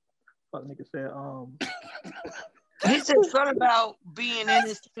fuck nigga said?" He said something about being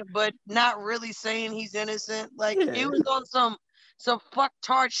innocent, but not really saying he's innocent. Like he was on some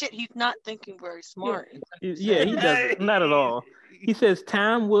fucktard shit. He's not thinking very smart. Yeah, he doesn't. Not at all. He says,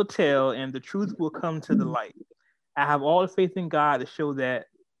 "Time will tell, and the truth will come to the light. I have all the faith in God to show that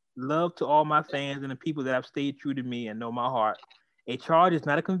love to all my fans and the people that have stayed true to me and know my heart. A charge is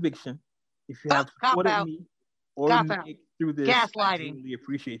not a conviction. If you have supported me or me through this, gaslighting. I really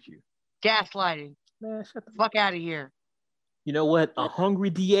appreciate you." Gaslighting. Man, shut the fuck out of here. You know what? A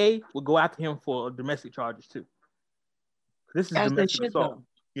hungry DA will go after him for domestic charges too. This is domestic assault.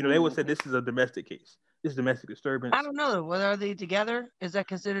 They would say this is a domestic case. This is domestic disturbance. I don't know. Whether are they together? Is that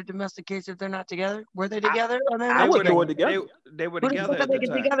considered domestic case if they're not together? Were they together? I would throw it together. They were together. Who are they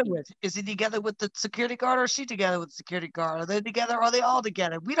together with? Is he together with the security guard, or is she together with the security guard? Are they together? Or are they all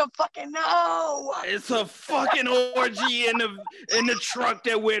together? We don't fucking know. It's a fucking orgy in the truck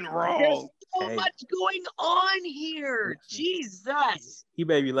that went wrong. There's so much going on here. Jesus. He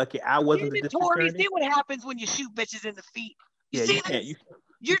may be lucky. I wasn't the district attorney. See what happens when you shoot bitches in the feet. You see this?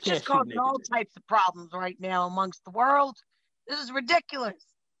 You're can't just causing all types of problems right now amongst the world. This is ridiculous.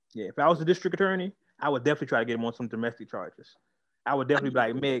 Yeah, if I was the district attorney, I would definitely try to get him on some domestic charges. I would definitely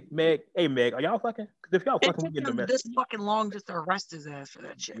be like, Meg, hey Meg, are y'all fucking? Because if y'all fucking, we get domestic. This fucking long just to arrest his ass for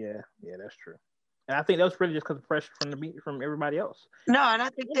that shit. Yeah, that's true. And I think that was really just because of pressure from everybody else. No, and I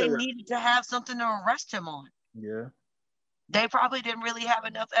think they needed to have something to arrest him on. Yeah. They probably didn't really have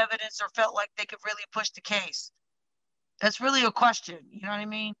enough evidence or felt like they could really push the case. That's really a question. You know what I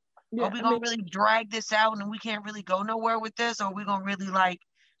mean? Yeah, are we going to really drag this out and we can't really go nowhere with this? Or are we going to really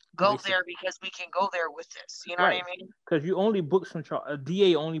go there because we can go there with this? You know what I mean? Because you only book a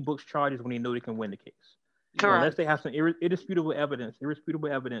DA only books charges when they know they can win the case. Correct. Unless they have some irrefutable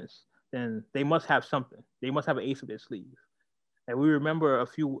evidence, then they must have something. They must have an ace of their sleeve. And we remember a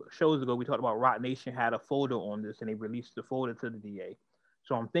few shows ago, we talked about Roc Nation had a folder on this and they released the folder to the DA.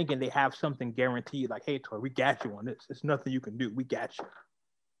 So I'm thinking they have something guaranteed, like, hey, Tori, we got you on this. There's nothing you can do. We got you.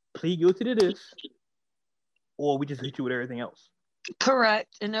 Plead guilty to this, or we just hit you with everything else.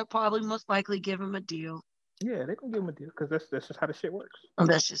 Correct. And they'll probably most likely give him a deal. Yeah, they're going to give him a deal because that's just how the shit works.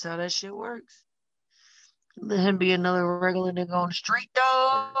 That's just how that shit works. Let him be another regular nigga on the street,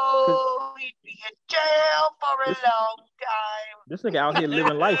 though. He'd be in jail for a long time. This nigga out here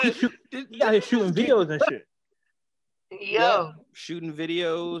living life. He out here shooting videos and shit. Yo, shooting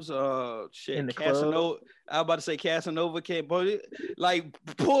videos, shit. In the Casanova. club. I was about to say Casanova came, but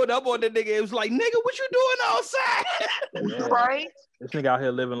pulled up on the nigga. It was like, nigga, what you doing outside? Yeah. Right? This nigga out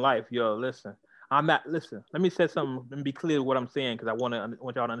here living life. Yo, listen. Listen. Let me say something. Let me be clear with what I'm saying because I want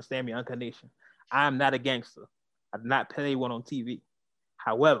y'all to understand me. Uncut Nation. I am not a gangster. I did not play one on TV.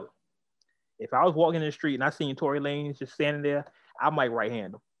 However, if I was walking in the street and I seen Tory Lanez just standing there, I might right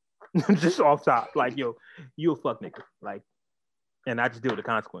hand him. Just off top, like, yo, you a fuck nigga, like, and I just deal with the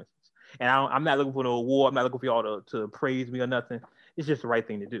consequences. And I'm not looking for no award. I'm not looking for y'all to praise me or nothing. It's just the right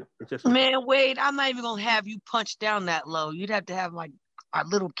thing to do. It's just man, Wade, I'm not even gonna have you punch down that low. You'd have to have like a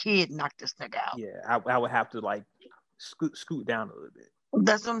little kid knock this nigga out. Yeah, I would have to like scoot down a little bit.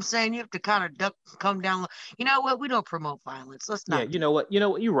 That's what I'm saying. You have to kind of duck, come down. You know what? We don't promote violence. Let's not. Yeah, you know what?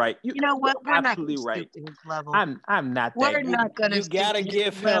 You're right. You know what? We're absolutely not right. To his level. I'm not that. We're not gonna. You gotta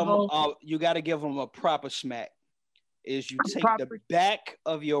give him. You gotta give him a proper smack. Is you take the back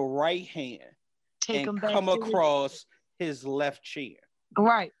of your right hand and come across his left chin.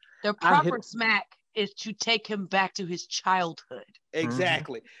 Right. The proper smack is to take him back to his childhood.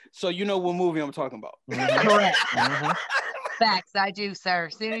 Exactly. Mm-hmm. So you know what movie I'm talking about. Mm-hmm. Correct. Mm-hmm. Facts, I do, sir.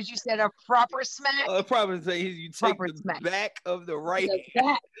 As soon as you said a proper smack, you take the smack. Back of the right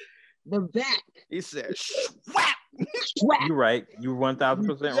hand. The back. He said, swap. You're right. You're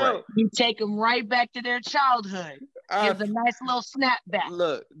 1,000% right. You take them right back to their childhood. Gives a nice little snapback.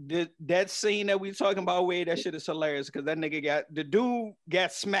 Look, that scene that we talking about, Wade, that shit is hilarious because that nigga the dude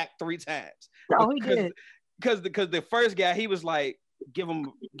got smacked 3 times. Oh, he did. Because the first guy, he was like, give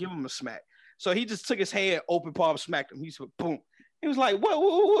him a smack. So he just took his hand, open palm, smacked him. He said, boom. He was like,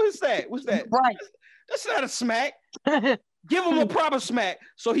 what is that? What's that? Right. That's not a smack. Give him a proper smack.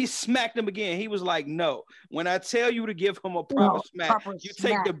 So he smacked him again. He was like, no. When I tell you to give him a proper smack, you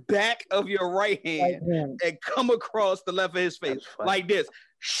take the back of your right hand and come across the left of his face like this.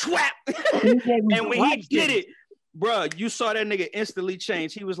 Schwap! And when he did it, bro, you saw that nigga instantly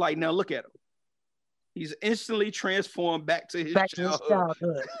change. He was like, now look at him. He's instantly transformed back to his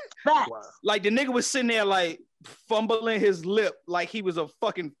childhood. Wow. Like the nigga was sitting there like fumbling his lip like he was a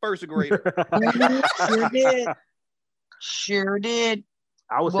fucking first grader. Sure did. Sure did.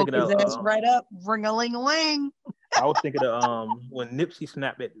 I was thinking his ass right up, ring-a-ling-a-ling. I was thinking of when Nipsey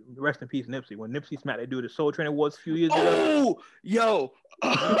snapped it. Rest in peace, Nipsey. When Nipsey snapped that dude at Soul Train Awards a few years ago. Oh, yo.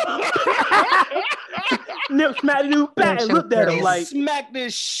 Nip smacked the dude back and looked at him like smack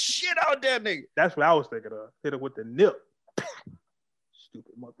this shit out that nigga. That's what I was thinking of. Hit him with the nip.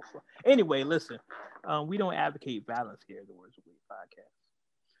 Stupid motherfucker. Anyway, listen. We don't advocate violence here at the Words of Week podcast.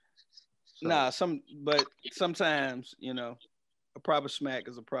 So, but sometimes, you know, a proper smack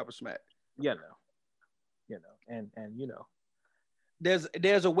is a proper smack. You know, and you know,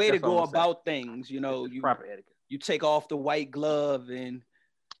 there's a way to go about things. You know, proper etiquette. You take off the white glove and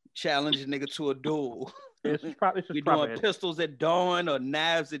challenge a nigga to a duel. It's just proper doing pistols at dawn or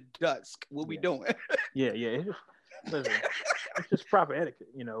knives at dusk. What we doing? Yeah. It's just proper etiquette.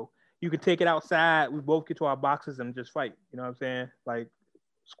 You know, you could take it outside. We both get to our boxes and just fight. You know what I'm saying? Like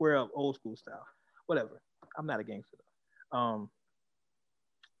square up, old school style. Whatever. I'm not a gangster though.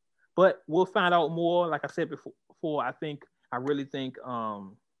 But we'll find out more. Like I said before, I really think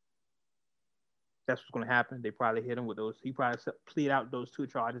that's what's going to happen. They probably hit him with those. He probably plead out those 2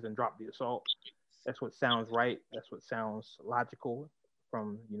 charges and drop the assault. That's what sounds right. That's what sounds logical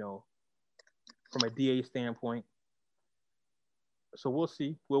from a DA standpoint. So we'll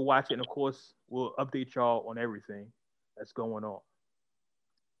see. We'll watch it. And of course, we'll update y'all on everything that's going on.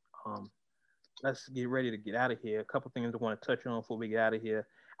 Let's get ready to get out of here. A couple things I want to touch on before we get out of here.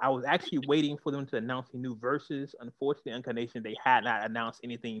 I was actually waiting for them to announce the new verses. Unfortunately, Incarnation, they had not announced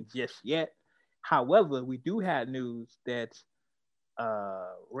anything just yet. However, we do have news that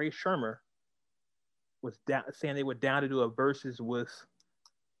Ray Shermer was saying they were down to do a verses with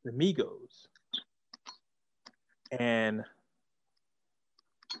the Migos. And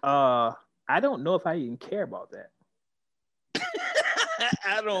I don't know if I even care about that.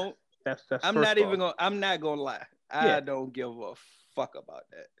 I don't. That's I'm not gonna lie. I don't give a fuck about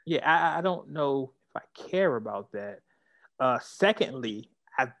that. Yeah, I don't know if I care about that. Secondly,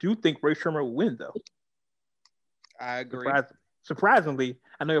 I do think Ray Shermer will win though. I agree. Surprisingly,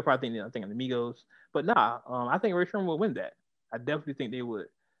 I know you're probably thinking the Migos, but nah, I think Ray Shermer will win that. I definitely think they would.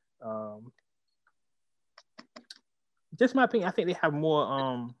 Just my opinion, I think they have more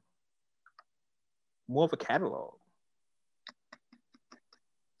of a catalog.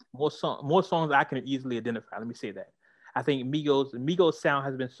 More songs I can easily identify. Let me say that. I think Migos sound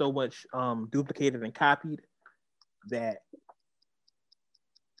has been so much duplicated and copied that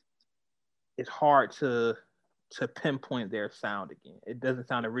it's hard to pinpoint their sound again. It doesn't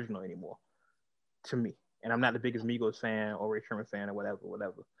sound original anymore to me. And I'm not the biggest Migos fan or Ray Sherman fan or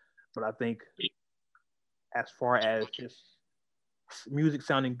whatever. But I think as far as just music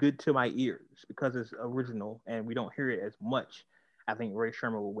sounding good to my ears because it's original and we don't hear it as much, I think Ray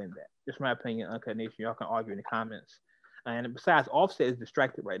Sherman will win that. Just my opinion, Uncut Nation. Y'all can argue in the comments. And besides, Offset is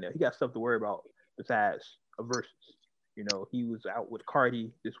distracted right now. He got stuff to worry about besides a versus. You know, he was out with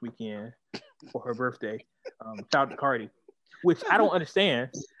Cardi this weekend for her birthday. Shout out to Cardi, which I don't understand.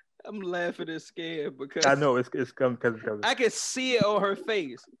 I'm laughing and scared because I know it's come because I can see it on her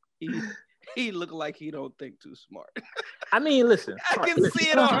face. He looked like he don't think too smart. I mean, listen. I can see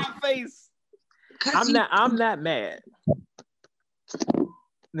it on her face. I'm not mad.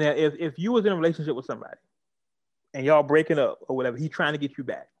 Now, if you was in a relationship with somebody and y'all breaking up or whatever, he's trying to get you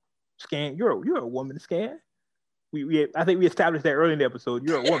back. Scan, you're a woman, Scan. I think we established that early in the episode.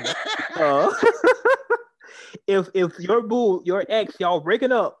 You're a woman. If your ex, y'all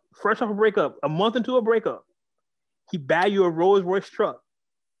breaking up, fresh off a breakup, a month into a breakup, he buy you a Rolls Royce truck.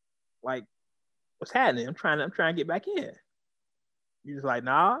 Like, what's happening? I'm trying to get back in. You just like,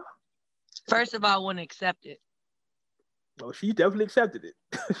 nah. First of all, I wouldn't accept it. Well, she definitely accepted it.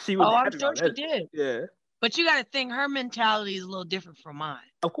 She was. I'm sure she did. Yeah. But you got to think her mentality is a little different from mine.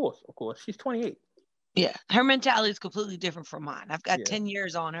 Of course. She's 28. Yeah, her mentality is completely different from mine. I've got 10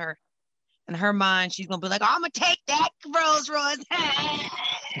 years on her. In her mind, she's going to be like, I'm going to take that Rolls Royce.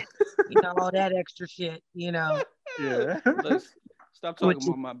 All that extra shit, Yeah. Stop talking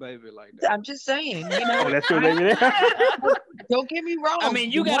about my baby like that. I'm just saying, you know. Oh, that's your baby. Don't get me wrong. I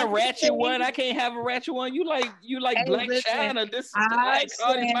mean, you got a One ratchet thing- one. I can't have a ratchet one. You like Hey, Black listen, China. This I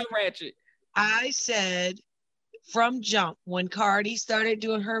Cardi's my said- ratchet. I said from jump when Cardi started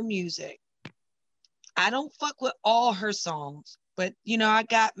doing her music, I don't fuck with all her songs, but you know, I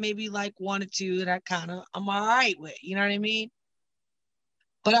got maybe like one or two that I'm all right with. You know what I mean?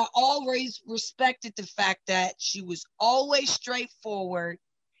 But I always respected the fact that she was always straightforward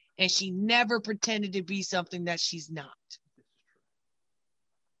and she never pretended to be something that she's not.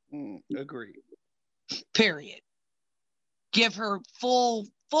 Agreed. Period. Give her full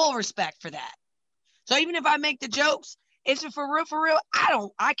respect for that. So even if I make the jokes, it's for real,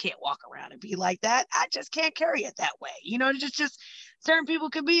 I can't walk around and be like that. I just can't carry it that way. You know, just certain people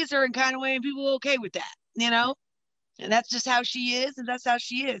can be a certain kind of way and people are okay with that, you know? And that's just how she is, and that's how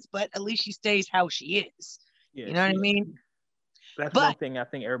she is. But at least she stays how she is. Yeah, you know what I mean? That's one thing I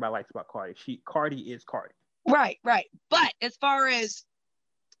think everybody likes about Cardi. Cardi is Cardi. Right. But as far as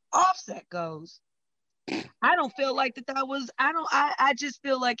Offset goes, I don't feel like that was, I just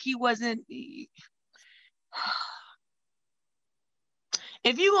feel like he wasn't.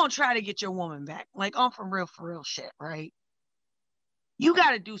 If you gonna try to get your woman back, like on for real shit, right? You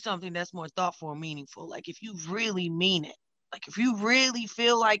got to do something that's more thoughtful and meaningful. Like if you really mean it, like if you really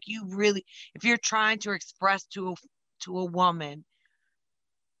feel like if you're trying to express to a woman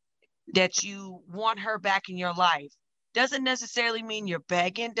that you want her back in your life, doesn't necessarily mean you're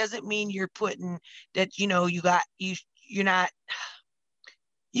begging, doesn't mean you're putting that, you know, you're not,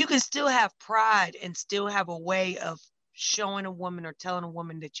 you can still have pride and still have a way of showing a woman or telling a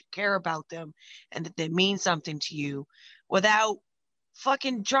woman that you care about them and that they mean something to you without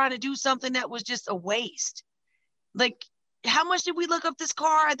fucking trying to do something that was just a waste. Like, how much did we look up this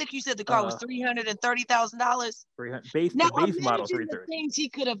car? I think you said the car was $330,000. Base model $330,000. The things he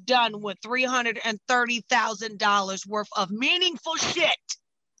could have done with $330,000 worth of meaningful shit.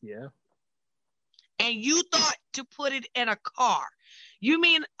 Yeah. And you thought to put it in a car. You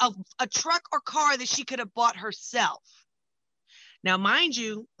mean a truck or car that she could have bought herself? Now, mind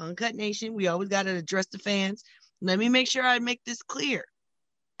you, Uncut Nation, we always got to address the fans. Let me make sure I make this clear.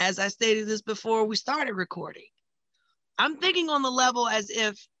 As I stated this before we started recording, I'm thinking on the level as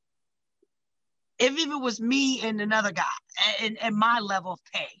if it was me and another guy and my level of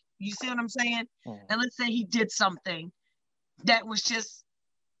pay. You see what I'm saying? And let's say he did something that was just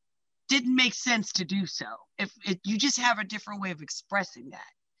didn't make sense to do so. If you just have a different way of expressing that.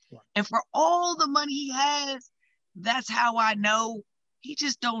 Right. And for all the money he has, that's how I know he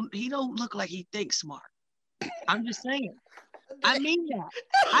don't look like he thinks smart. I'm just saying. I mean that.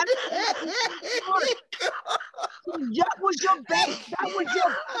 That was your best idea,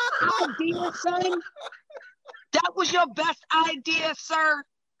 son. That was your best idea, sir.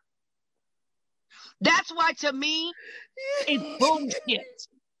 That's why, to me, it's bullshit.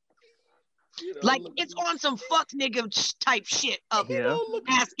 Like, it's on some fuck nigga type shit of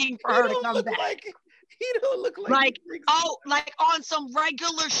asking for her to come back. He don't look like like on some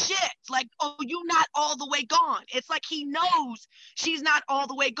regular shit. Like, oh, you're not all the way gone. It's like he knows she's not all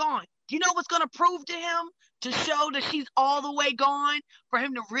the way gone. You know what's gonna prove to him to show that she's all the way gone for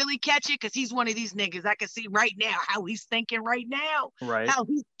him to really catch it? Because he's one of these niggas. I can see right now how he's thinking right now. Right. How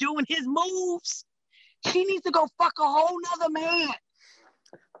he's doing his moves. She needs to go fuck a whole nother man.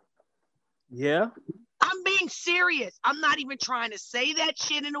 Yeah. I'm being serious. I'm not even trying to say that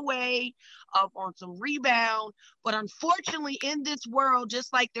shit in a way of on some rebound. But unfortunately, in this world,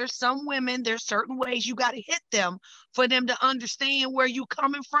 just like there's some women, there's certain ways you got to hit them for them to understand where you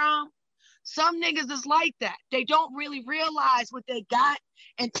coming from. Some niggas is like that. They don't really realize what they got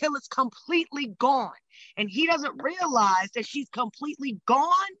until it's completely gone. And he doesn't realize that she's completely gone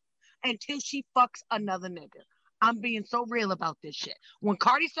until she fucks another nigga. I'm being so real about this shit. When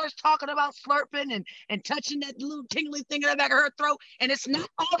Cardi starts talking about slurping and touching that little tingly thing in the back of her throat, and it's not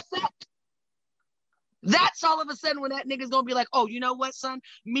Offset, that's all of a sudden when that nigga's gonna be like, oh, you know what, son?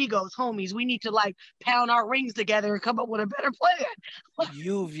 Migos, homies, we need to like pound our rings together and come up with a better plan.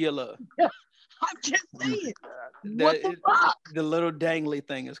 Uvula. I'm just saying. What the fuck? The little dangly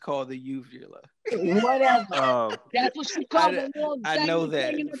thing is called the uvula. Whatever. That's what she called the little I know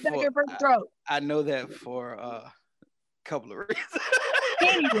that thing in the back of her throat. I know that for a couple of reasons.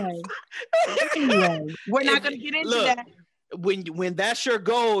 Anyway, we're not going to get into that. When that's your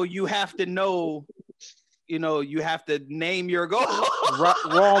goal, you have to know. You know, you have to name your goal.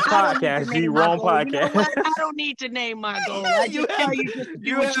 Wrong podcast, G. Wrong podcast. You know I don't need to name my goal. You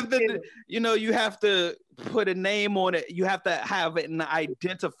have to put a name on it. You have to have an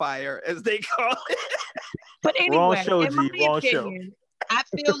identifier, as they call it. But Wrong anyway, show, in my G. Wrong show. opinion, I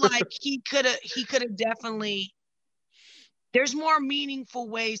feel like he could have definitely. There's more meaningful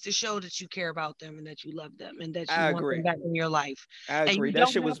ways to show that you care about them and that you love them and that you I want them agree. back in your life. I And agree. you That don't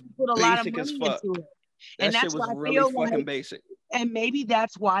shit have was to put a lot of basic as money fuck. into it. That And shit that's was why I really feel fucking like, basic. and maybe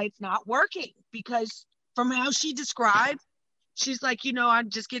that's why it's not working, because from how she described, she's like, I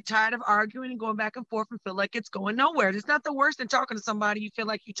just get tired of arguing and going back and forth and feel like it's going nowhere. It's not the worst than talking to somebody you feel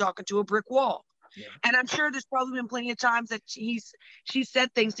like you're talking to a brick wall. Yeah. And I'm sure there's probably been plenty of times that she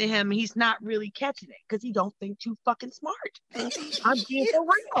said things to him and he's not really catching it because he don't think too fucking smart. I'm being for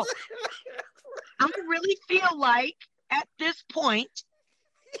real. I really feel like at this point,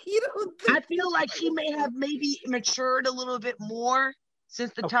 I feel like he may have maybe matured a little bit more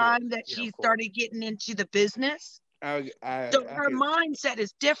since the time that she started getting into the business. So her mindset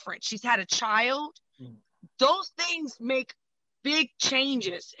is different. She's had a child. Those things make big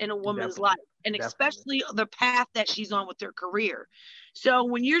changes in a woman's life, and especially the path that she's on with her career. So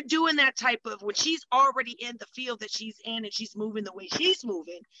when you're doing that type of, when she's already in the field that she's in and she's moving the way she's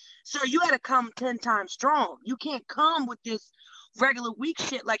moving, so you got to come 10 times strong. You can't come with this regular weak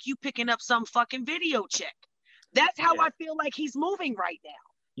shit like you picking up some fucking video chick. That's how I feel like he's moving right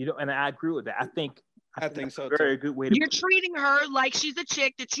now. And I agree with that. I think so. Very good way to. You're treating her like she's a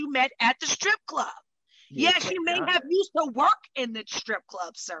chick that you met at the strip club. Yeah, she may have used to work in the strip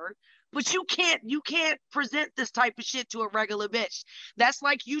club, sir, but you can't present this type of shit to a regular bitch. That's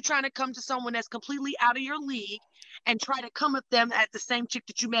like you trying to come to someone that's completely out of your league and try to come at them at the same chick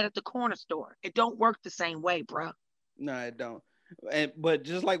that you met at the corner store. It don't work the same way, bro. No, it don't. But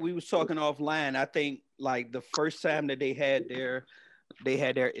just like we was talking offline, I think like the first time that they had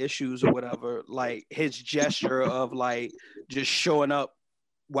their issues or whatever, like his gesture of like just showing up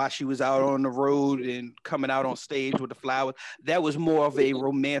while she was out on the road and coming out on stage with the flowers, that was more of a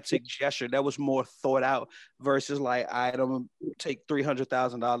romantic gesture. That was more thought out versus like, I'm gonna take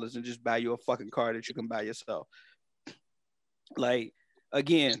 $300,000 and just buy you a fucking car that you can buy yourself. Like,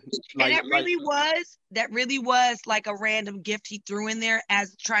 again, and that really was like a random gift he threw in there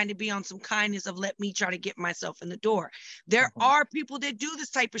as trying to be on some kindness of let me try to get myself in the door. There are people that do this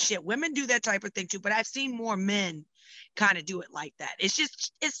type of shit. Women do that type of thing too, but I've seen more men kind of do it like that. It's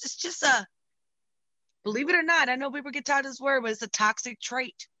just a, believe it or not, I know people get tired of this word, but it's a toxic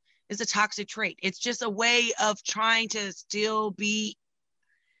trait. It's a toxic trait. It's just a way of trying to still be,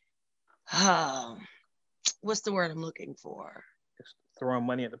 what's the word I'm looking for? Throwing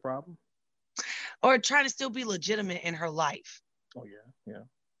money at the problem, or trying to still be legitimate in her life. Oh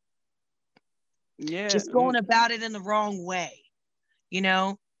yeah. Just going about it in the wrong way,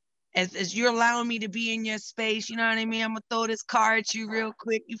 As you're allowing me to be in your space, you know what I mean? I'm gonna throw this car at you real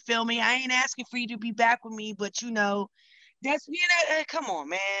quick. You feel me? I ain't asking for you to be back with me, but that's come on,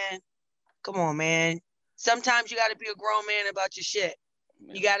 man. Come on, man. Sometimes you got to be a grown man about your shit.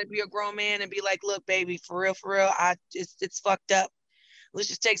 You got to be a grown man and be like, look, baby, for real, it's fucked up. Let's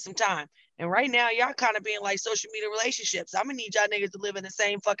just take some time. And right now, y'all kind of being like social media relationships. I'm gonna need y'all niggas to live in the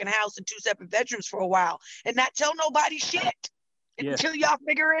same fucking house in 2 separate bedrooms for a while and not tell nobody shit until y'all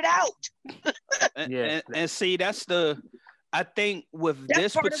figure it out. And see, that's I think with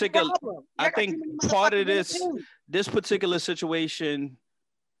this particular, I think part of this particular situation,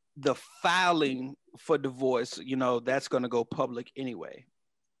 the filing for divorce, that's going to go public anyway,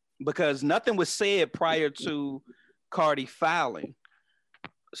 because nothing was said prior to Cardi filing.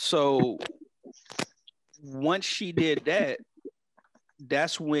 So once she did that,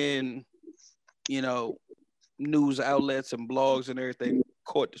 that's when, news outlets and blogs and everything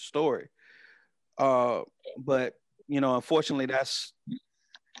caught the story. But, unfortunately, that's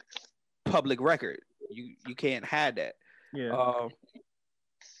public record. You can't hide that. Yeah.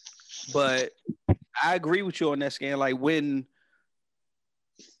 But I agree with you on that, Scan. Like when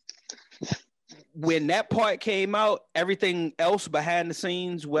that part came out, everything else behind the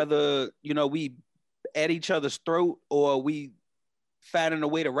scenes, whether, we at each other's throat or we finding a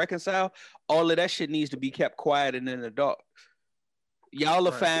way to reconcile, all of that shit needs to be kept quiet and in the dark. Y'all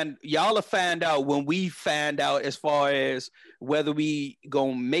will find out when we find out, as far as whether we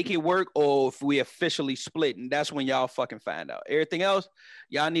gonna make it work or if we officially split, and that's when y'all fucking find out. Everything else,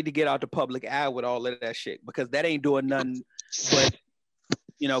 y'all need to get out the public eye with all of that shit, because that ain't doing nothing but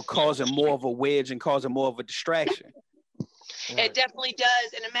causing more of a wedge and causing more of a distraction. It definitely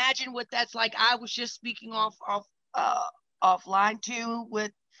does. And imagine what that's like. I was just speaking offline too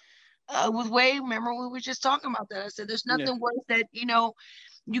with Wade. Remember we were just talking about that. I said there's nothing worse that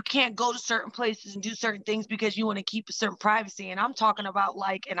you can't go to certain places and do certain things because you want to keep a certain privacy. And I'm talking about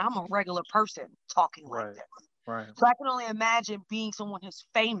and I'm a regular person talking like this. Right. So I can only imagine being someone who's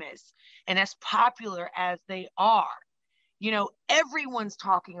famous and as popular as they are. Everyone's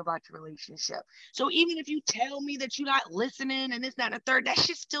talking about your relationship. So even if you tell me that you're not listening and this, that, and the third, that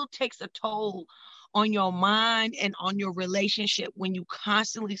shit still takes a toll on your mind and on your relationship when you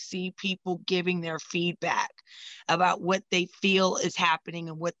constantly see people giving their feedback about what they feel is happening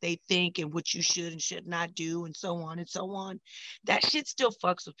and what they think and what you should and should not do and so on and so on. That shit still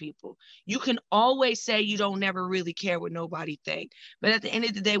fucks with people. You can always say you don't never really care what nobody think, but at the end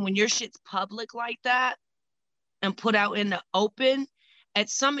of the day, when your shit's public like that and put out in the open, at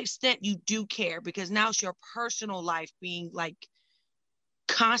some extent you do care, because now it's your personal life being like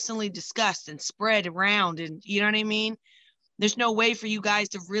constantly discussed and spread around, and you know what I mean? There's no way for you guys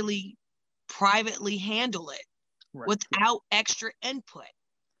to really privately handle it without extra input.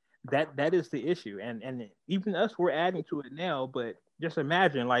 That is the issue, and even us, we're adding to it now. But just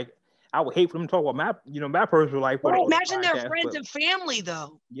imagine, like, I would hate for them to talk about my personal life. Well, imagine their friends and family,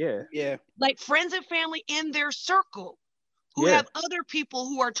 though. Yeah. Like friends and family in their circle who have other people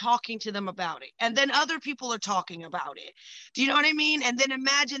who are talking to them about it. And then other people are talking about it. Do you know what I mean? And then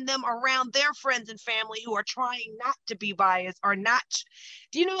imagine them around their friends and family who are trying not to be biased or not.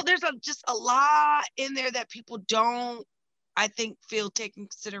 Do you know, there's just a lot in there that people don't, I think, feel taken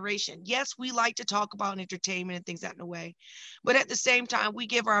consideration. Yes, we like to talk about entertainment and things that in a way, but at the same time, we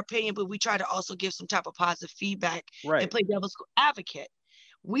give our opinion, but we try to also give some type of positive feedback and play devil's advocate.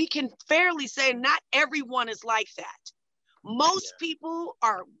 We can fairly say not everyone is like that. Most people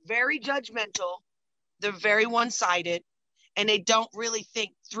are very judgmental. They're very one-sided, and they don't really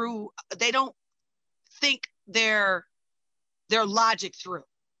think through. They don't think their logic through.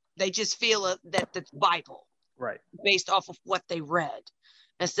 They just feel that it's Bible. Right. Based off of what they read,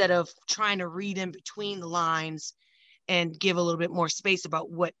 instead of trying to read in between the lines and give a little bit more space about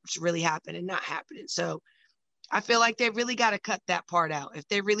what's really happening and not happening. So I feel like they really got to cut that part out. If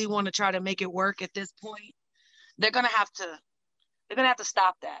they really want to try to make it work at this point, they're going to have to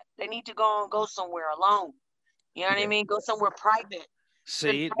stop that. They need to go somewhere alone. You know what I mean? Go somewhere private.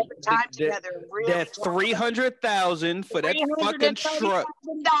 See, time together. Really that $300,000 for that fucking truck.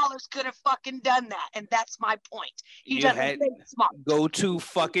 $330,000 could have fucking done that, and that's my point. You had go to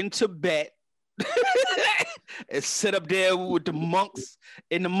fucking Tibet and sit up there with the monks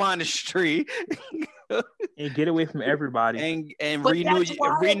in the monastery and get away from everybody and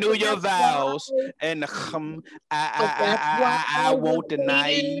renew your vows and I won't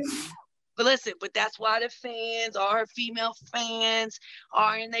deny. But listen, that's why the fans, our female fans,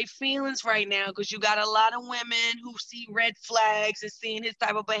 are in their feelings right now, because you got a lot of women who see red flags and seeing his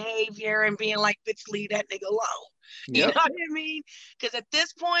type of behavior and being like, bitch, leave that nigga alone. You know what I mean? Because at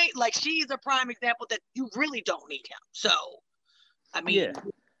this point, like, she's a prime example that you really don't need him. So, I mean,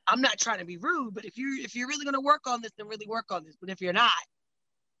 I'm not trying to be rude, but if you're really going to work on this, then really work on this. But if you're not,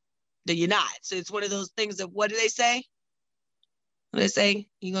 then you're not. So it's one of those things of, what do they say? What do they say?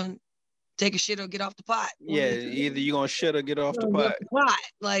 You're going to take a shit or get off the pot. Either you're going to shit or get off the pot.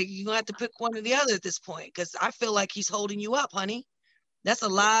 Like, you're going to have to pick one or the other at this point, because I feel like he's holding you up, honey. That's a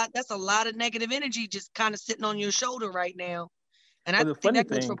lot of negative energy just kind of sitting on your shoulder right now. And I think that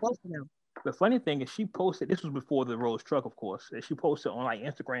goes for both of them. The funny thing is, she posted, this was before the Rose truck, of course, and she posted on like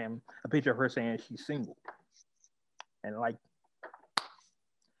Instagram a picture of her saying she's single. And like,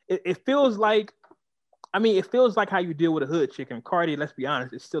 it feels like, I mean, it feels like how you deal with a hood chick. And Cardi, let's be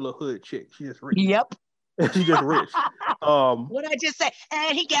honest, is still a hood chick. She's just rich. Yep. She's just rich. What I just say?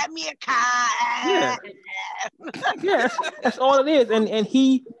 And he got me a car. Yeah, that's all it is. And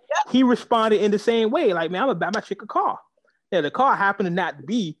he responded in the same way. Like, man, I'm gonna buy my chick a car. Yeah, the car happened to not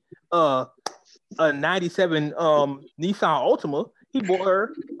be a 97 Nissan Altima. He bought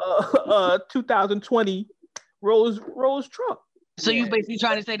her a 2020 Rose truck. So you basically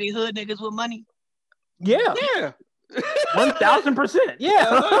trying to say they hood niggas with money? Yeah. 1000%.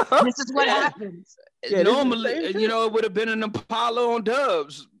 Yeah. This is what happens. Normally, it would have been an Apollo on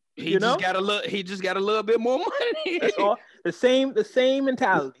Dubs. He just got a little bit more money. That's all. The same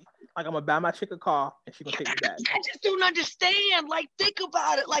mentality. Like, I'm gonna buy my chick a car and she gonna take me back. I just don't understand. Like, think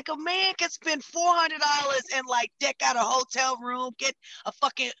about it. Like, a man can spend $400 and like deck out a hotel room, get a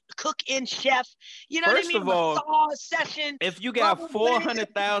fucking cook-in chef. You know First what I mean? Of all, massage session. If you got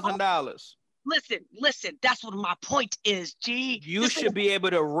 $400,000. Listen, that's what my point is, G. You should be able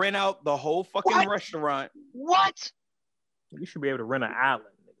to rent out the whole fucking restaurant. What? You should be able to rent an island.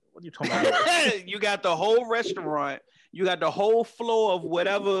 What are you talking about? You got the whole restaurant. You got the whole floor of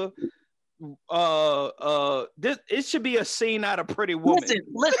whatever. It should be a scene out of Pretty Woman.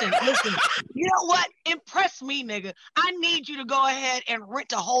 Listen. You know what? Impress me, nigga. I need you to go ahead and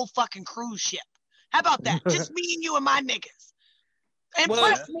rent a whole fucking cruise ship. How about that? Just me and you and my niggas. And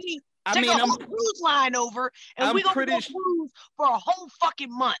plus me, take a whole cruise line over, and we're gonna go cruise for a whole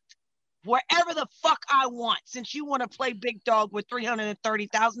fucking month. Wherever the fuck I want, since you want to play big dog with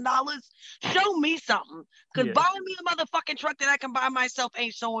 $330,000, show me something. Because buying me a motherfucking truck that I can buy myself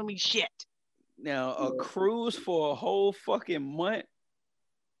ain't showing me shit. Now, a cruise for a whole fucking month?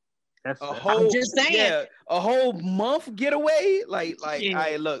 That's I'm just saying. Yeah, a whole month getaway? Like, all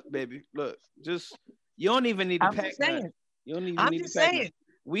right, look, baby, look. Just, you don't even need to pack nothing. You don't even need to pack nothing.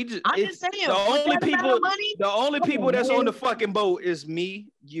 I'm just saying. The only people that's on the fucking boat is me,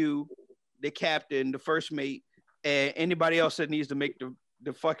 you, the captain, the first mate, and anybody else that needs to make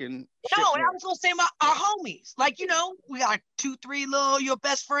the fucking and I was gonna say our homies. Like, you know, we got 2-3 your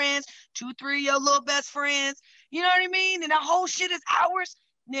best friends, 2-3 your little best friends. You know what I mean? And that whole shit is ours.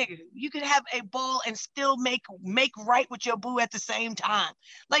 Nigga, you could have a ball and still make right with your boo at the same time.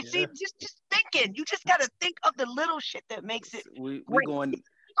 Like, see, just thinking. You just gotta think of the little shit that makes it. We going a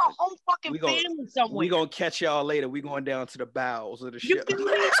whole fucking family somewhere. We gonna catch y'all later. We going down to the bowels of the ship.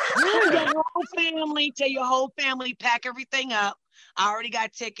 Your whole family, tell your whole family, pack everything up. I already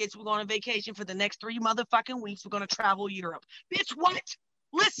got tickets. We're going on vacation for the next 3 motherfucking weeks. We're gonna travel Europe. Bitch, what?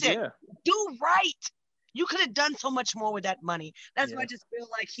 Listen, do right. You could have done so much more with that money. That's why I just feel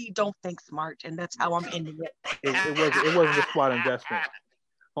like he don't think smart, and that's how I'm ending it. It wasn't a smart investment.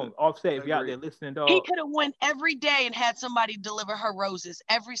 Offset, if you're out there listening, dog. He could have went every day and had somebody deliver her roses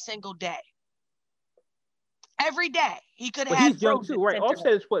every single day. Every day. He could have had he's young too, right?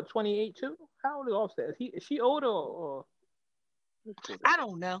 Offset is what, 28 too? How old is Offset? Is she older or? I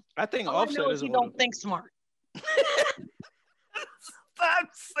don't know. I think All Offset I know is he older. don't think smart. Stop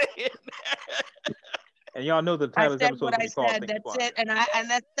saying that. And y'all know the title of this episode is called Think That's Smart. it. And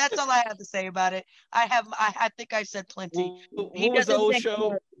that's all I have to say about it. I think I said plenty. What was the old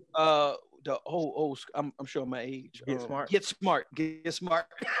show? I'm showing my age. Get Smart. Get Smart.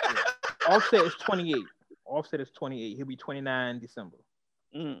 Offset is 28. Offset is 28. He'll be 29 in December.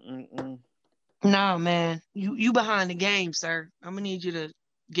 No, man. You behind the game, sir. I'm gonna need you to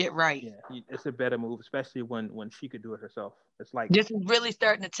get right. Yeah, it's a better move, especially when she could do it herself. It's like this is really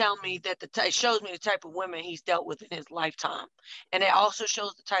starting to tell me that it shows me the type of women he's dealt with in his lifetime, and it also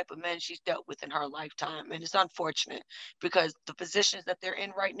shows the type of men she's dealt with in her lifetime. And it's unfortunate because the positions that they're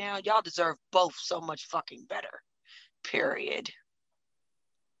in right now, y'all deserve both so much fucking better. Period.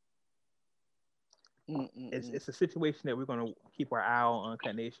 It's a situation that we're gonna keep our eye on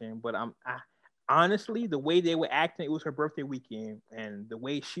Uncut Nation, but honestly, the way they were acting, it was her birthday weekend, and the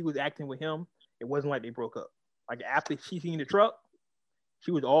way she was acting with him, it wasn't like they broke up. Like after she seen the truck,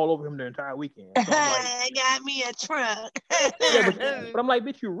 she was all over him the entire weekend. So I got me a truck. but I'm like,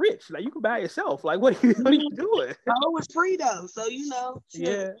 bitch, you rich. Like you can buy yourself. Like what are you doing? Oh, it's free though, so you know. Shit.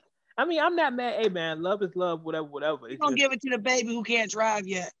 Yeah. I mean, I'm not mad. Hey man, love is love, whatever. You're gonna give it to the baby who can't drive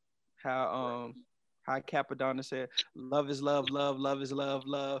yet. How Capadonna said, love is love, love is love.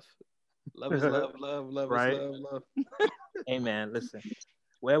 Love is love, love right? is love. Hey man, listen.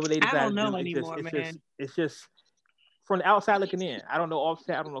 Whatever they decide I don't know to do, anymore, man. It's just from the outside looking in. I don't know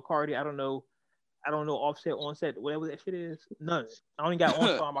Offset, I don't know Cardi, I don't know Offset, Onset, whatever that shit is. None. I only got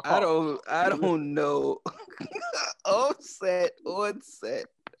Onset on my car. I don't know. Offset, Onset.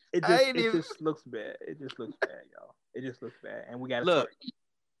 It just looks bad. It just looks bad, y'all. It just looks bad. And we gotta look.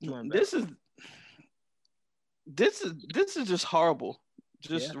 This is just horrible.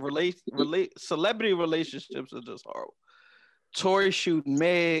 Just celebrity relationships are just horrible. Tory shooting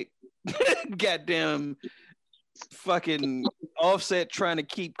Meg, goddamn fucking Offset trying to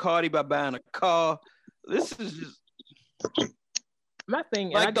keep Cardi by buying a car. This is just my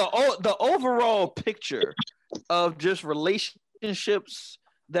thing. Like the overall picture of just relationships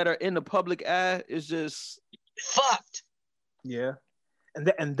that are in the public eye is just fucked. Yeah,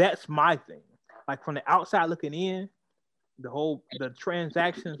 and that's my thing. Like from the outside looking in, the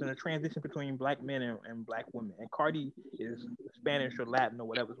transactions and the transition between black men and black women. And Cardi is Spanish or Latin or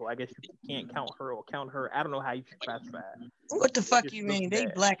whatever, so I guess you can't count her or count her. I don't know how you should classify it. What the fuck you mean? They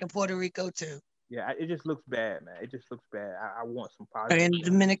black in Puerto Rico too. Yeah, it just looks bad, man. It just looks bad. I want some positive. And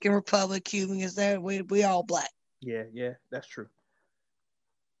Dominican Republic, Cuban, is that we all black. Yeah, that's true.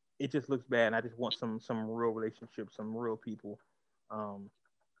 It just looks bad, and I just want some real relationships, some real people.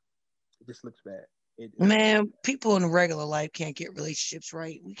 It just looks bad. Man, people in regular life can't get relationships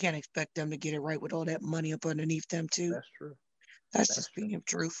right. We can't expect them to get it right with all that money up underneath them too. That's true. That's just being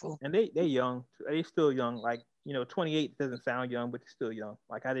truthful. And they're young. They still young. Like 28 doesn't sound young, but they're still young.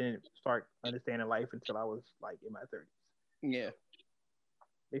 Like I didn't start understanding life until I was like in my 30s. Yeah.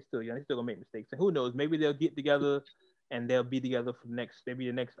 They still young. They still gonna make mistakes. And who knows? Maybe they'll get together and they'll be together for the next. They'll be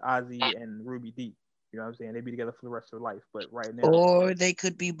the next Ozzy and Ruby Dee. You know what I'm saying? They'll be together for the rest of their life. But right now, Or they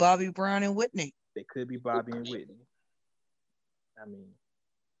could be Bobby Brown and Whitney. they could be Bobby and Whitney. I mean,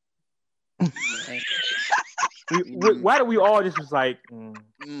 why do we all just was like?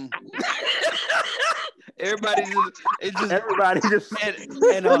 Everybody just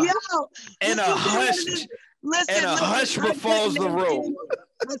and a hush befalls the room.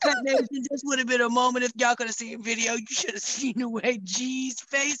 This would have been a moment if y'all could have seen a video. You should have seen the way G's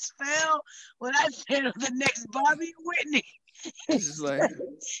face fell when I said the next Bobby Whitney. It's like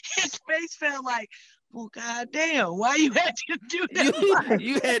His face fell like, well, goddamn, why you had to do that?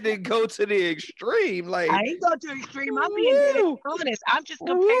 you had to go to the extreme. Like, I ain't go to the extreme. I'm being dead honest. I'm just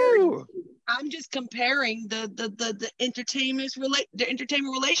comparing. I'm just comparing the entertainment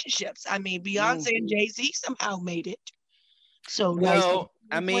relationships. I mean, Beyonce and Jay-Z somehow made it. So well,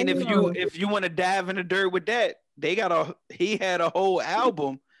 I mean, if you want to dive in the dirt with that, he had a whole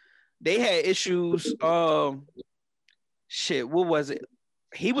album. They had issues. Shit, what was it?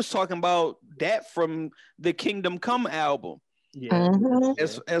 He was talking about that from the Kingdom Come album. Yeah.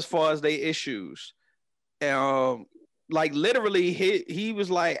 As far as they issues. Like literally he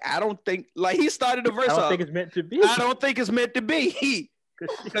was like, I don't think, like he started the verse I don't think it's meant to be. I don't think it's meant to be.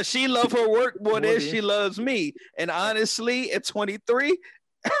 Because she loves her work more than she loves me. And honestly, at 23,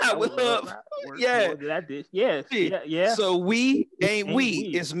 I would love yeah. Yeah. So we ain't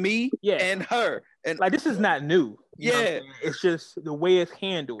we. It's me and her. And like this is not new. Yeah. It's just the way it's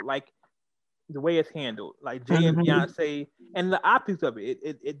handled. Like Jay and Beyonce and the optics of it.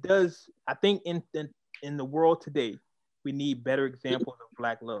 It does. I think in the world today, we need better examples of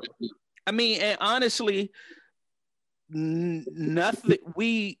Black love. I mean, and honestly, nothing.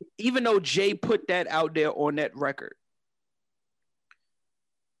 Even though Jay put that out there on that record,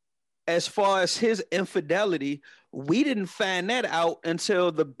 as far as his infidelity, we didn't find that out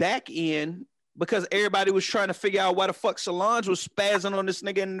until the back end because everybody was trying to figure out why the fuck Solange was spazzing on this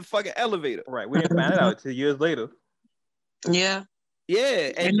nigga in the fucking elevator. Right. We didn't find it out until years later. Yeah.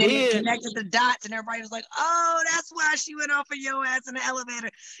 Yeah. And then it connected the dots and everybody was like, oh, that's why she went off of your ass in the elevator.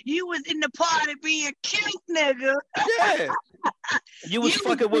 You was in the party being cute, nigga. Yeah. You was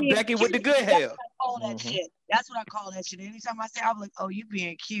fucking with Becky with the good hair. All that shit. That's what I call that shit. Anytime I say, I'm like, oh, you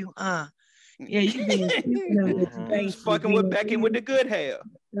being cute, huh? Yeah, you being cute. You was fucking with Becky with the good hair.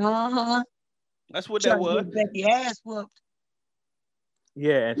 Uh-huh. That's what that was. Becky ass whooped.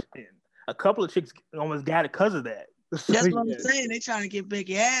 Yeah, and a couple of chicks almost got it because of that. That's what I'm saying. They trying to get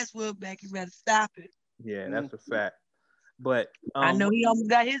Becky ass whooped. Becky's better stop it. Yeah, that's a fact. But I know he almost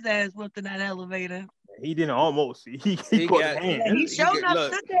got his ass whooped in that elevator. He didn't almost. He got he showed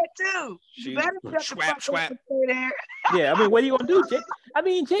up stood there too. You better shut the fuck up and stay there. Yeah, I mean, what are you gonna do, Jay? I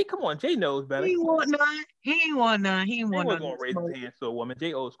mean, Jay, come on, Jay knows better. He ain't want none. He wasn't gonna raise his hand to a woman.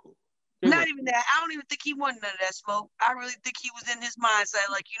 Jay old school. Not even that. I don't even think he wanted none of that smoke. I really think he was in his mindset,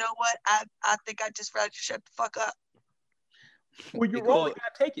 like, you know what? I think I just rather shut the fuck up. When you're wrong, you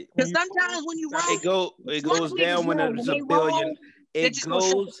gotta take it. Because sometimes when you're wrong, it goes down when it's a billion. It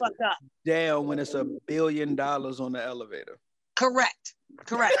goes down when it's $1 billion on the elevator. Correct.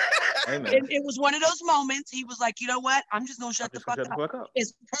 It was one of those moments. He was like, you know what? I'm just gonna shut the fuck up.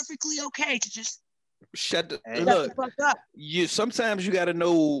 It's perfectly okay to just shut the fuck up. Sometimes you gotta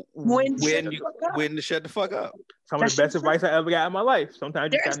know when to shut the fuck up. Some of the best advice I ever got in my life.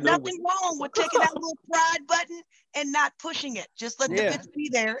 Sometimes there's nothing wrong with taking that little pride button and not pushing it. Just let the bitch be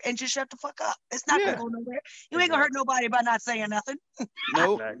there and just shut the fuck up. It's not gonna go nowhere. You ain't gonna hurt nobody by not saying nothing.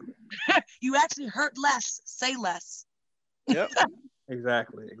 No. You actually hurt less. Say less. Yep.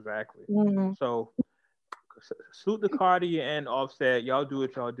 Exactly. Mm-hmm. So salute to Cardi and Offset. Y'all do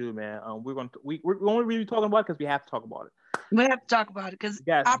what y'all do, man. We're only really talking about it because we have to talk about it. We have to talk about it because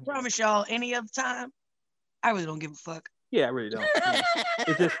I promise y'all, any other time, I really don't give a fuck. Yeah, I really don't.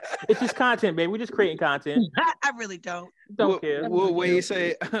 It's just content, baby. We're just creating content. I really don't. Don't care. What you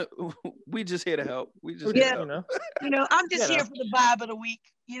say? We just here to help. We just here to help. You know, I'm just here for the vibe of the week.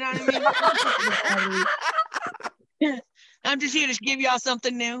 You know what I mean? I'm just here to give y'all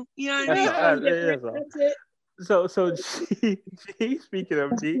something new. You know what I mean? That's it. So G, speaking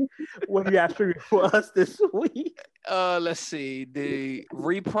of G, what do you have for us this week? Let's see. The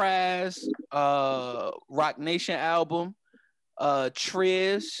Reprise Rock Nation album,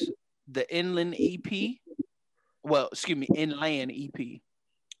 Triz, the Inland EP. Well, excuse me, Inland EP.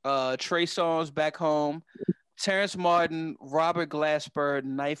 Trey Songz, Back Home, Terrence Martin, Robert Glasper,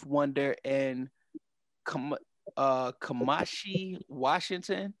 Knife Wonder, and Kamashi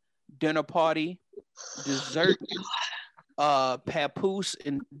Washington, Dinner Party, Dessert, Papoose,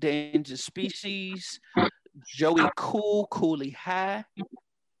 Endangered Species, Joey Cooley High,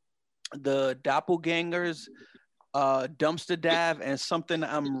 the Doppelgangers, Dumpster Dive, and something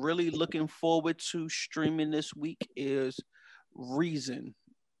I'm really looking forward to streaming this week is Reason,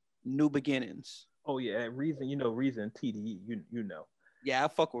 New Beginnings. Oh yeah, Reason. Reason TDE. You know. Yeah, I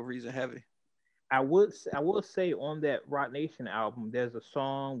fuck with Reason heavy. I would say on that Rock Nation album, there's a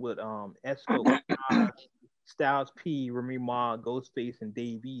song with Esco, Styles P, Remy Ma, Ghostface, and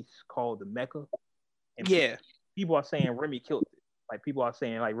Dave East called The Mecca. And yeah, people are saying Remy killed it. Like people are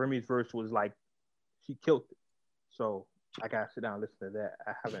saying like Remy's verse was like she killed it. So I gotta sit down and listen to that.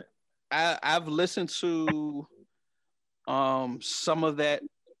 I haven't. I've listened to some of that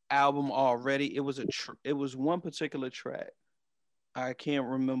album already. It was one particular track. I can't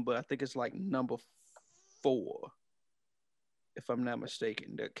remember. I think it's like number 4, if I'm not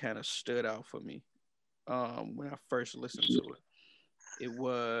mistaken, that kind of stood out for me when I first listened to it. It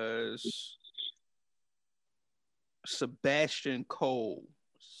was Sebastian Cole,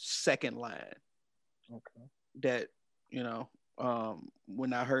 Second Line. Okay. That,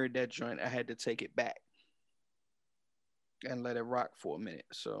 when I heard that joint, I had to take it back and let it rock for a minute.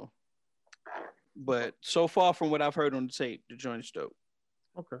 So, but so far from what I've heard on the tape, the joint's dope.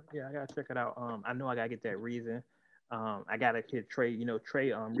 Okay, yeah, I gotta check it out. I know I gotta get that Reason. I gotta hit Trey.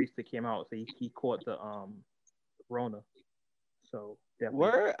 Trey recently came out, so he caught the Rona. So definitely.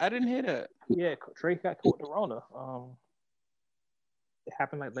 Word? I didn't hear that. Yeah, Trey got caught the Rona. It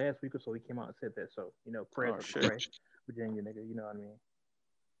happened like last week or so. He came out and said that. So prayers for Trey, Virginia nigga. You know what I mean?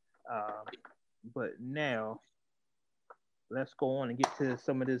 But now let's go on and get to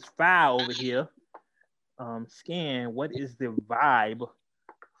some of this file over here. Scan, what is the vibe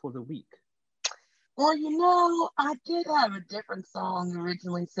for the week? Well, I did have a different song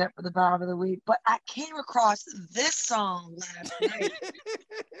originally set for the vibe of the week, but I came across this song last night,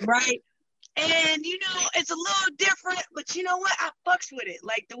 right? And, it's a little different, but you know what? I fucks with it.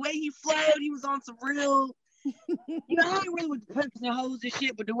 Like, the way he flowed, he was on some real... I ain't really with the pimps and hoes and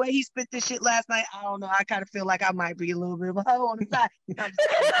shit, but the way he spit this shit last night, I don't know. I kind of feel like I might be a little bit of a hoe on the side.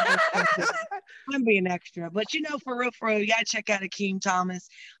 I'm being extra, but for real, you gotta check out Akeem Thomas.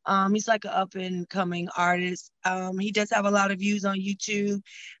 He's like an up and coming artist. He does have a lot of views on YouTube.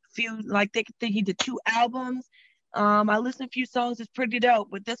 They think he did 2 albums. I listened to a few songs. It's pretty dope,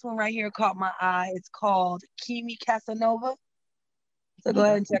 but this one right here caught my eye. It's called Kimi Casanova. So go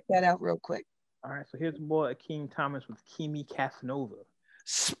ahead and check that out real quick. All right, so here's the boy Akeem Thomas with Kimi Casanova.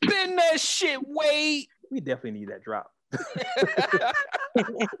 Spin that shit, Wade. We definitely need that drop.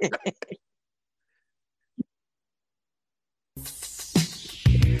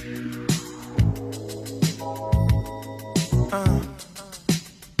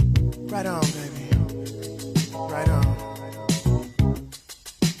 Right on, baby. Right on.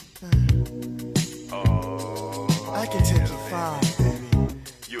 I can take you far, baby.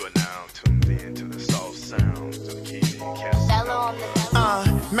 You are now tuned in to the soft sounds of Kimi Casanova.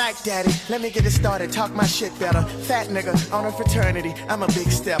 Mac Daddy, let me get it started, talk my shit better. Fat nigga on a fraternity, I'm a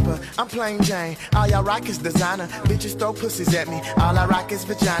big stepper. I'm plain Jane, all y'all rock is designer. Bitches throw pussies at me, all I rock is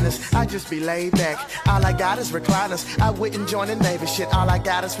vaginas. I just be laid back, all I got is recliners. I wouldn't join the Navy shit, all I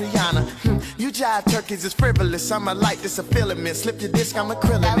got is Rihanna. You jive turkeys is frivolous, I'm a light, this a filament. Slip the disc, I'm a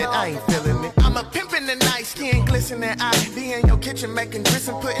krillin' it, I ain't feeling it. I'm a pimpin' the night, skin glistening. I be in your kitchen making grits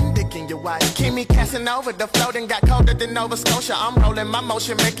and putting dick in your wife. Kimi Casanova, the floating got colder than Nova Scotia. I'm rolling my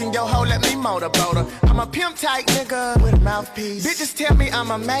motion, making your hoe let me motorboat her. I'm a pimp type nigga with a mouthpiece. Bitches tell me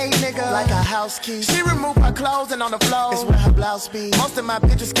I'm a maid nigga, like a house key. She remove her clothes and on the floor is where her blouse be. Most of my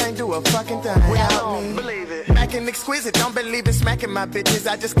bitches can't do a fucking thing without me. Believe it. Mackin' exquisite, don't believe it, smacking my bitches.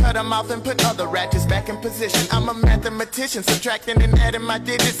 I just cut them off and put other ratchets back in position. I'm a mathematician, subtracting and adding my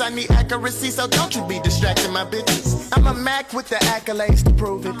digits. I need accuracy, so don't you be distracting my bitches. I'm a Mac with the accolades to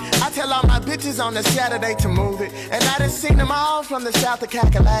prove it. I tell all my bitches on a Saturday to move it. And I done seen them all from the south of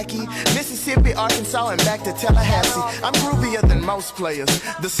Kakalaki, Mississippi, Arkansas, and back to Tallahassee. I'm groovier than most players.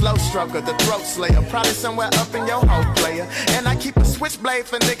 The slow stroker, the throat slayer, probably somewhere up in your hole, player. And I keep a switchblade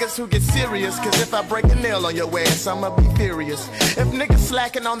for niggas who get serious, cause if I break a nail on your ass, I'ma be furious. If niggas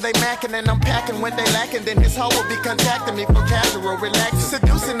slacking on they mackin' and I'm packing when they lacking, then his hoe will be contacting me for casual relaxing.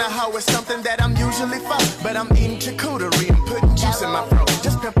 Seducing a hoe is something that I'm usually for, but I'm eating charcuterie and putting juice in my throat.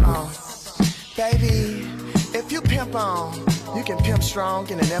 Just pimp on, baby. If you pimp on, you can pimp strong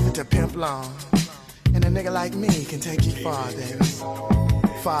in an effort to pimp long. And a nigga like me can take you far, baby.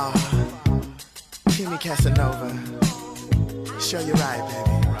 Far. Kimi Casanova. Show you right,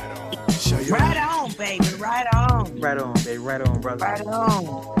 baby. Show you right. Right on, baby. Right on. Right on, baby. Right on, brother. Right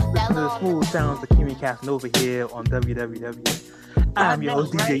on. Listen to the smooth sounds of Kimi Casanova here on WWW. I'm your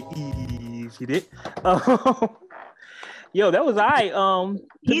host, DJ Eve. easy did. Yo, that was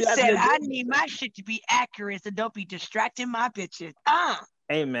He said, I need my shit to be accurate, so don't be distracting my bitches.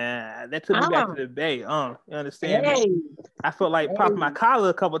 Hey man, that took me back to the Bay. You understand Hey. me? I felt like popping my collar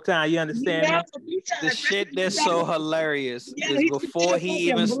a couple times. You understand me? The shit that's so hilarious Yeah, is he before took he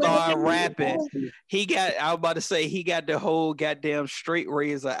that even fucking started blade. rapping, I was about to say he got the whole goddamn straight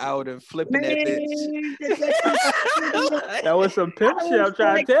razor out and flipping that Man, bitch. That was some pimp shit. I'm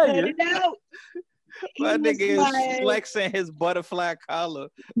trying to tell you. My He was nigga like- is flexing his butterfly collar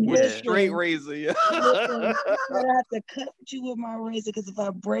with a Yeah. straight razor. Yeah. Listen, I have to cut you with my razor because if I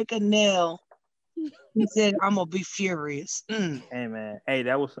break a nail, he said, I'm gonna be furious. Hey man, hey,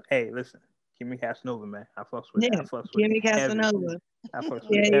 listen, Kimmy Casanova, man, I fucks with it. Yeah, I fucks with Kimmy it. Heavy. Casanova. I fucks with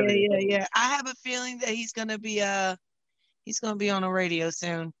Yeah, it. Heavy. yeah. I have a feeling that he's gonna be on the radio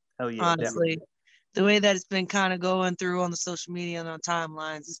soon. Hell yeah, honestly, definitely. the way that it's been kind of going through on the social media and on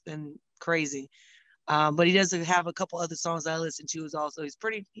timelines, it's been crazy. But he does have a couple other songs I listen to. He's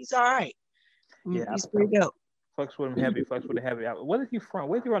all right. Yeah, He's pretty dope. Fucks with him heavy. Fucks with it heavy. Where is he from?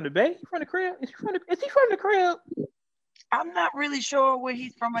 Where's he from? The Bay? He from the crib? Is he from the crib? I'm not really sure where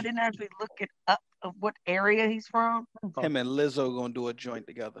he's from. I didn't actually look it up of what area he's from. Him and Lizzo gonna do a joint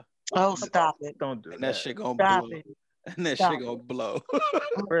together. Oh, stop it. Don't do And that. that shit gonna Stop blow. it. And that Stop shit gonna blow.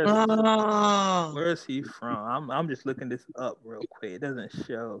 Oh. Where is he from? I'm just looking this up real quick. It doesn't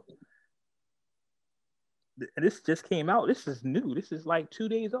show. This just came out. This is new. This is like 2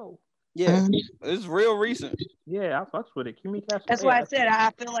 days old. Yeah, it's real recent. Yeah, I fucks with it. Kimmy Casanova. That's why I said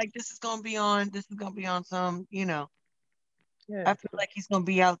I feel like this is gonna be on some, Yeah. I feel like he's gonna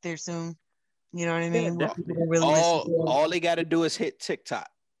be out there soon. You know what I mean? Yeah, People can really listen to him. All they gotta do is hit TikTok.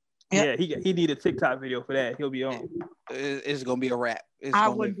 Yeah, he need a TikTok video for that. He'll be on. It's gonna be a wrap. I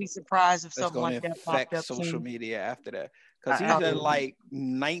wouldn't be surprised if It's something gonna like that popped affect up social soon. media after that. Because he's I- at like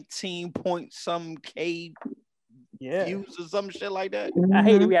 19 point some K Yeah. views or some shit like that. I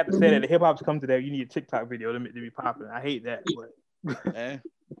hate it. We have to say that the hip hop's come to that. You need a TikTok video to be popular. I hate that, but Eh?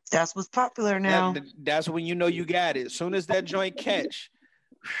 That's what's popular now. That's when you know you got it. As soon as that joint catch,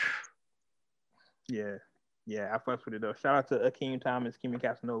 yeah, I fucks with it though. Shout out to Akeem Thomas, Kimmy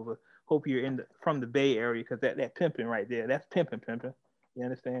Casanova. Hope you're from the Bay Area because that pimping right there, that's pimping. You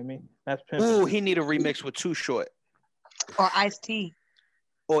understand me? That's pimping. ooh, he need a remix with Too Short Or iced tea.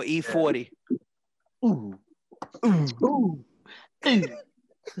 or E40. Ooh. Ooh.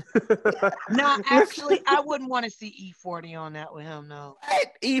 Nah, actually, I wouldn't want to see E40 on that with him, no.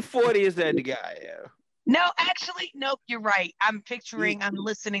 E40 is that the guy? Yeah. No, actually, nope, you're right. I'm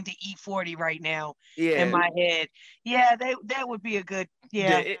listening to E40 right now Yeah. in my head. Yeah, that would be a good,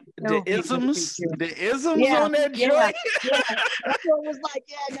 yeah. The that would be a good isms, feature. the isms Yeah, on that yeah, joint. yeah. That's what it was like.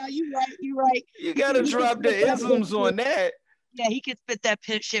 Yeah, no, you're right. You gotta drop the isms on that. Yeah, he could spit that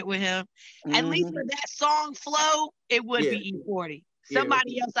pit shit with him. At least Mhm. for that song flow, it would Yeah. be E40. Yeah.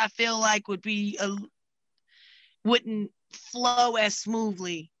 Somebody else I feel like wouldn't flow as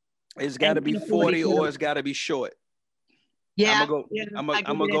smoothly. It's got to be 40 or it's got to be short. Yeah, I'm gonna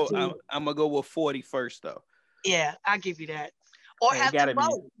go. too. I'm gonna go with 40 first though. Yeah, I'll give you that. Or Yeah, it have gotta them be.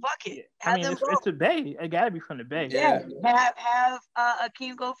 both. Fuck it. I Have mean, them it's both. the Bay. It gotta be from the Bay. Yeah. Have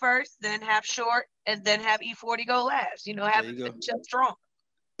Akeem go first, then have Short, and then have E40 go last. You know, have There you it go. just strong.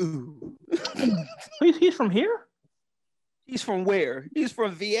 Ooh. He's from here. He's from where? He's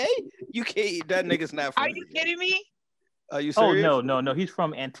from VA. You can't. That nigga's not from. Are you kidding me? Are you Oh serious? no. He's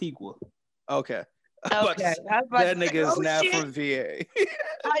from Antigua. Okay. Okay. I was about That to say, nigga is oh, not shit. from VA.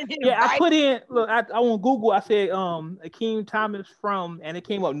 I did Yeah, I right. put in. Look, I on Google. I said Akeem Thomas from, and it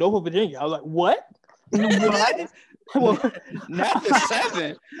came up Nova, Virginia. I was like, what? What? Well, Not the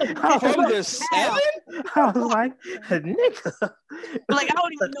 7. From the 7? I was like, nigga. Like, I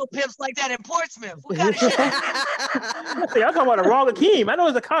don't even know pimps like that in Portsmouth. What kind of shit? I say, I'm talking about the wrong Akeem. I know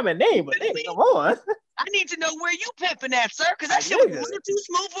it's a common name, but hey, come on. I need to know where you pimping at, sir, because that shit was a little too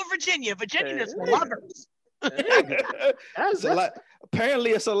smooth for Virginia. Virginia is for lovers. That's a lot.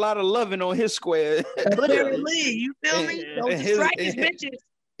 Apparently, it's a lot of loving on his square. Literally, you feel me? And- Don't and distract his- these bitches.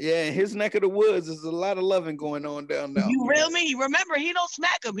 Yeah, in his neck of the woods, there's a lot of loving going on down there. You feel me? Remember, he don't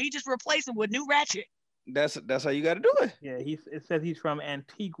smack them. He just replace them with new ratchet. That's how you got to do it. Yeah, it says he's from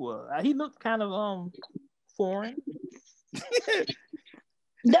Antigua. He looks kind of foreign.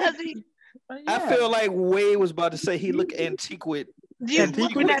 Does he? But I yeah. feel like Wade was about to say he look antiquate. You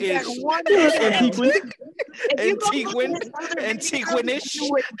looking at that Antiquity-ish. one? Antigua. If you go look at Antiquin- his other Antiquinish. videos, you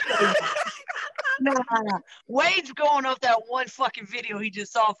wouldn't say that. Nah. Wade's going off that one fucking video he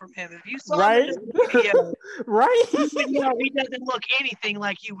just saw from him. If you saw Right? the video, Right? you know he doesn't look anything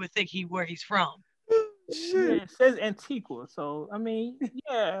like you would think where he's from. Yeah, it says Antigua, so I mean,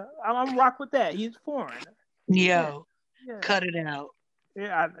 yeah, I'm rock with that. He's foreign. Yo, Yeah, cut it out.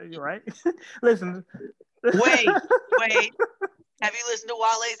 yeah, you're right. Listen. Wait. Have you listened to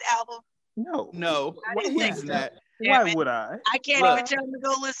Wale's album? No. I didn't think He's so. not. Why Damn it. would I? I can't Look. even tell him to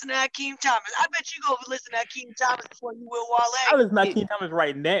go listen to Hakeem Thomas. I bet you go listen to Hakeem Thomas before you will I Wale. listen to King Thomas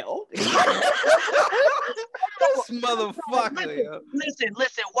right now. This motherfucker. Yo. Listen.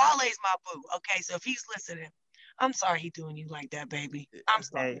 Wale's my boo. Okay, so if he's listening, I'm sorry he doing you like that, baby. I'm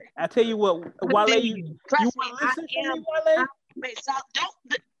sorry. Hey, I tell you what, Wale, you Trust want me, to listen to I me, Wale? Wait, so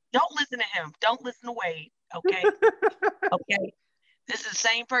don't listen to him. Don't listen to Wade. Okay. Okay. This is the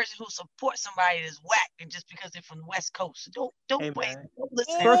same person who supports somebody that's whack and just because they're from the West Coast. So don't Hey, wait. man. Don't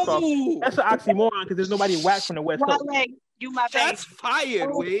listen to First him. off, that's an oxymoron because there's nobody whack from the West Coast. Wale, you my baby. Shots fired,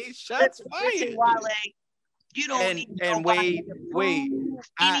 Oh, Wade. Shots Listen, fired. Wale, you don't And- need and nobody Wade, to prove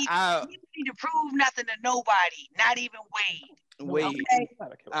I you don't need to prove nothing to nobody, not even Wade. Okay?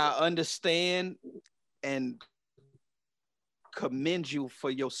 I understand and commend you for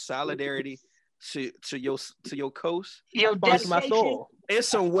your solidarity to your coast. Your Sponsor my dedication. soul. It's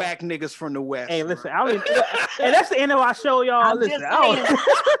some whack niggas from the West. Hey, bro. listen, I don't even, and that's the end of our show, y'all. I'm Listen, just I saying.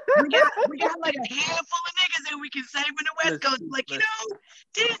 don't, we got like a handful of niggas that we can save in the West Listen, Coast. Like, you listen. know,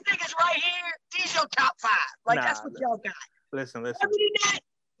 these niggas right here, these your top 5. Like, that's Nah, what y'all got. listen. Other than that,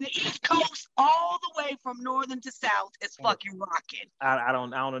 the East Coast, all the way from northern to south, is fucking rocking. I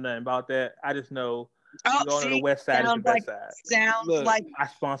don't know nothing about that. I just know Oh, you all know the see? West Side is the Sounds best like, side. sounds Look. like I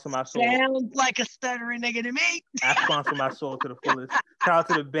sponsor my soul. sounds like a stuttering nigga to me. I sponsor my soul to the fullest. Shout out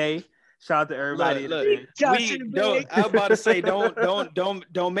to the Bay. Shout out to everybody. Look, in the Bay. Shout we to the don't. big. I was about to say,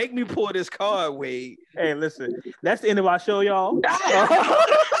 don't make me pull this card, Wade. Hey, listen, that's the end of our show, y'all.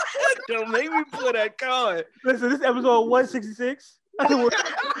 Don't make me pull that card. Listen, this is episode 166.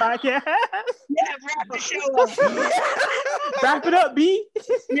 Podcast. Yeah, wrap the show up. Wrap it up, B.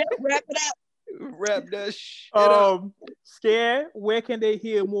 Yeah, wrap it up. Wrap that shit up. Scare, where can they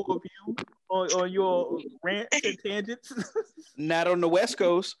hear more of you on your rants and tangents? Not on the West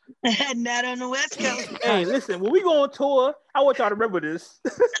Coast. Not on the West Coast. Hey, listen, when we go on tour, I want y'all to remember this.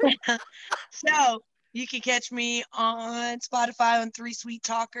 So you can catch me on Spotify on 3 Sweet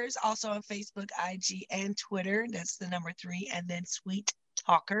Talkers, also on Facebook, IG, and Twitter. That's the number 3, and then Sweet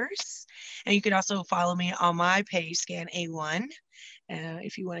Talkers. And you can also follow me on my page, Scan A1,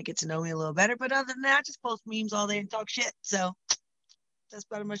 if you want to get to know me a little better. But other than that, I just post memes all day and talk shit. So that's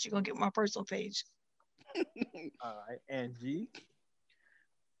pretty much you're gonna get my personal page. All right, and G.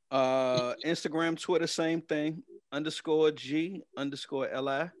 Instagram, Twitter, same thing. _G_LI.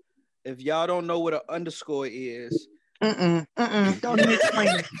 If y'all don't know what an underscore is, Don't even explain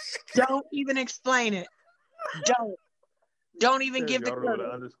it. Don't even explain it. Don't even give the Y'all know what credit.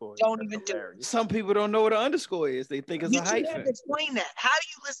 an underscore is. Don't That's even do it. hilarious. some people don't know what an underscore is. They think it's You a should have hyphen. to explain that. How do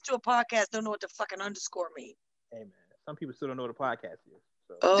you listen to a podcast don't know what the fucking underscore mean? Hey man, some people still don't know what a podcast is.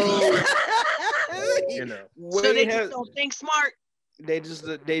 So, Oh, you know, so they Wade just has, don't think smart. they just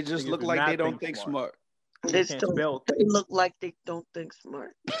Niggas look do like not they don't think think smart. They can't don't spell. they look like they don't think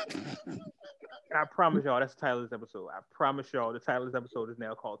smart. I promise y'all, that's the title of this episode. I promise y'all, the title of this episode is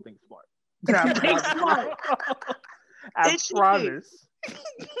now called Think Smart. Think Smart. I It should be. promise.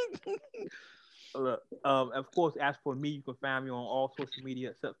 Look, of course, as for me, you can find me on all social media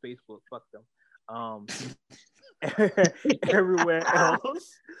except Facebook. Fuck them. Everywhere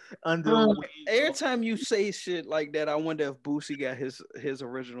else under Wade. Every time you say shit like that, I wonder if Boosie got his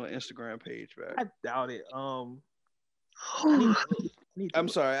original Instagram page back. I doubt it. I need to I'm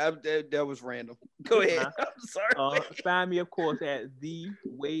look. sorry, that was random. Go ahead. Nah. I'm sorry. Find me, of course, at the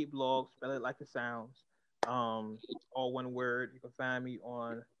Wade Blog. Spell it like it sounds. All one word. You can find me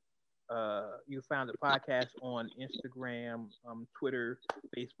on. You can find the podcast on Instagram, Twitter,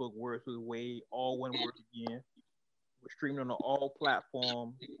 Facebook. Words with Wade. All one word again. We're streaming on all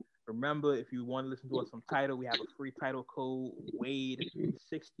platforms. Remember, if you want to listen to us on Tidal, we have a free title code,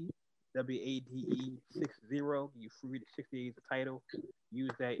 WADE60, WADE 60. You free 60 days of title. Use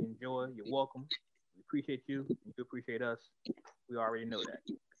that, enjoy. You're welcome. We appreciate you. You appreciate us. We already know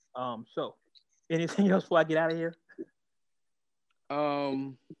that. So, anything else before I get out of here?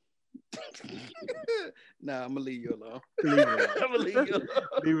 Nah, I'm gonna leave you alone. Leave it alone. I'm gonna leave you alone.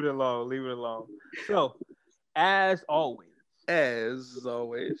 Leave it alone. Leave it alone. So, as always, As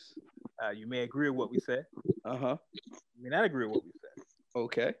always. you may agree with what we said. Uh-huh. You may not agree with what we said.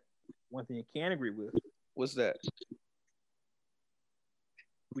 Okay. One thing you can agree with, What's that?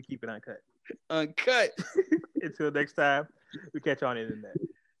 we keep it uncut. Uncut. Until next time, we catch you on the internet.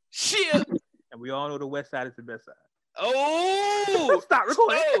 Shit. And we all know the West Side is the best side. Oh. Stop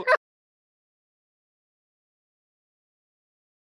recording. Oh.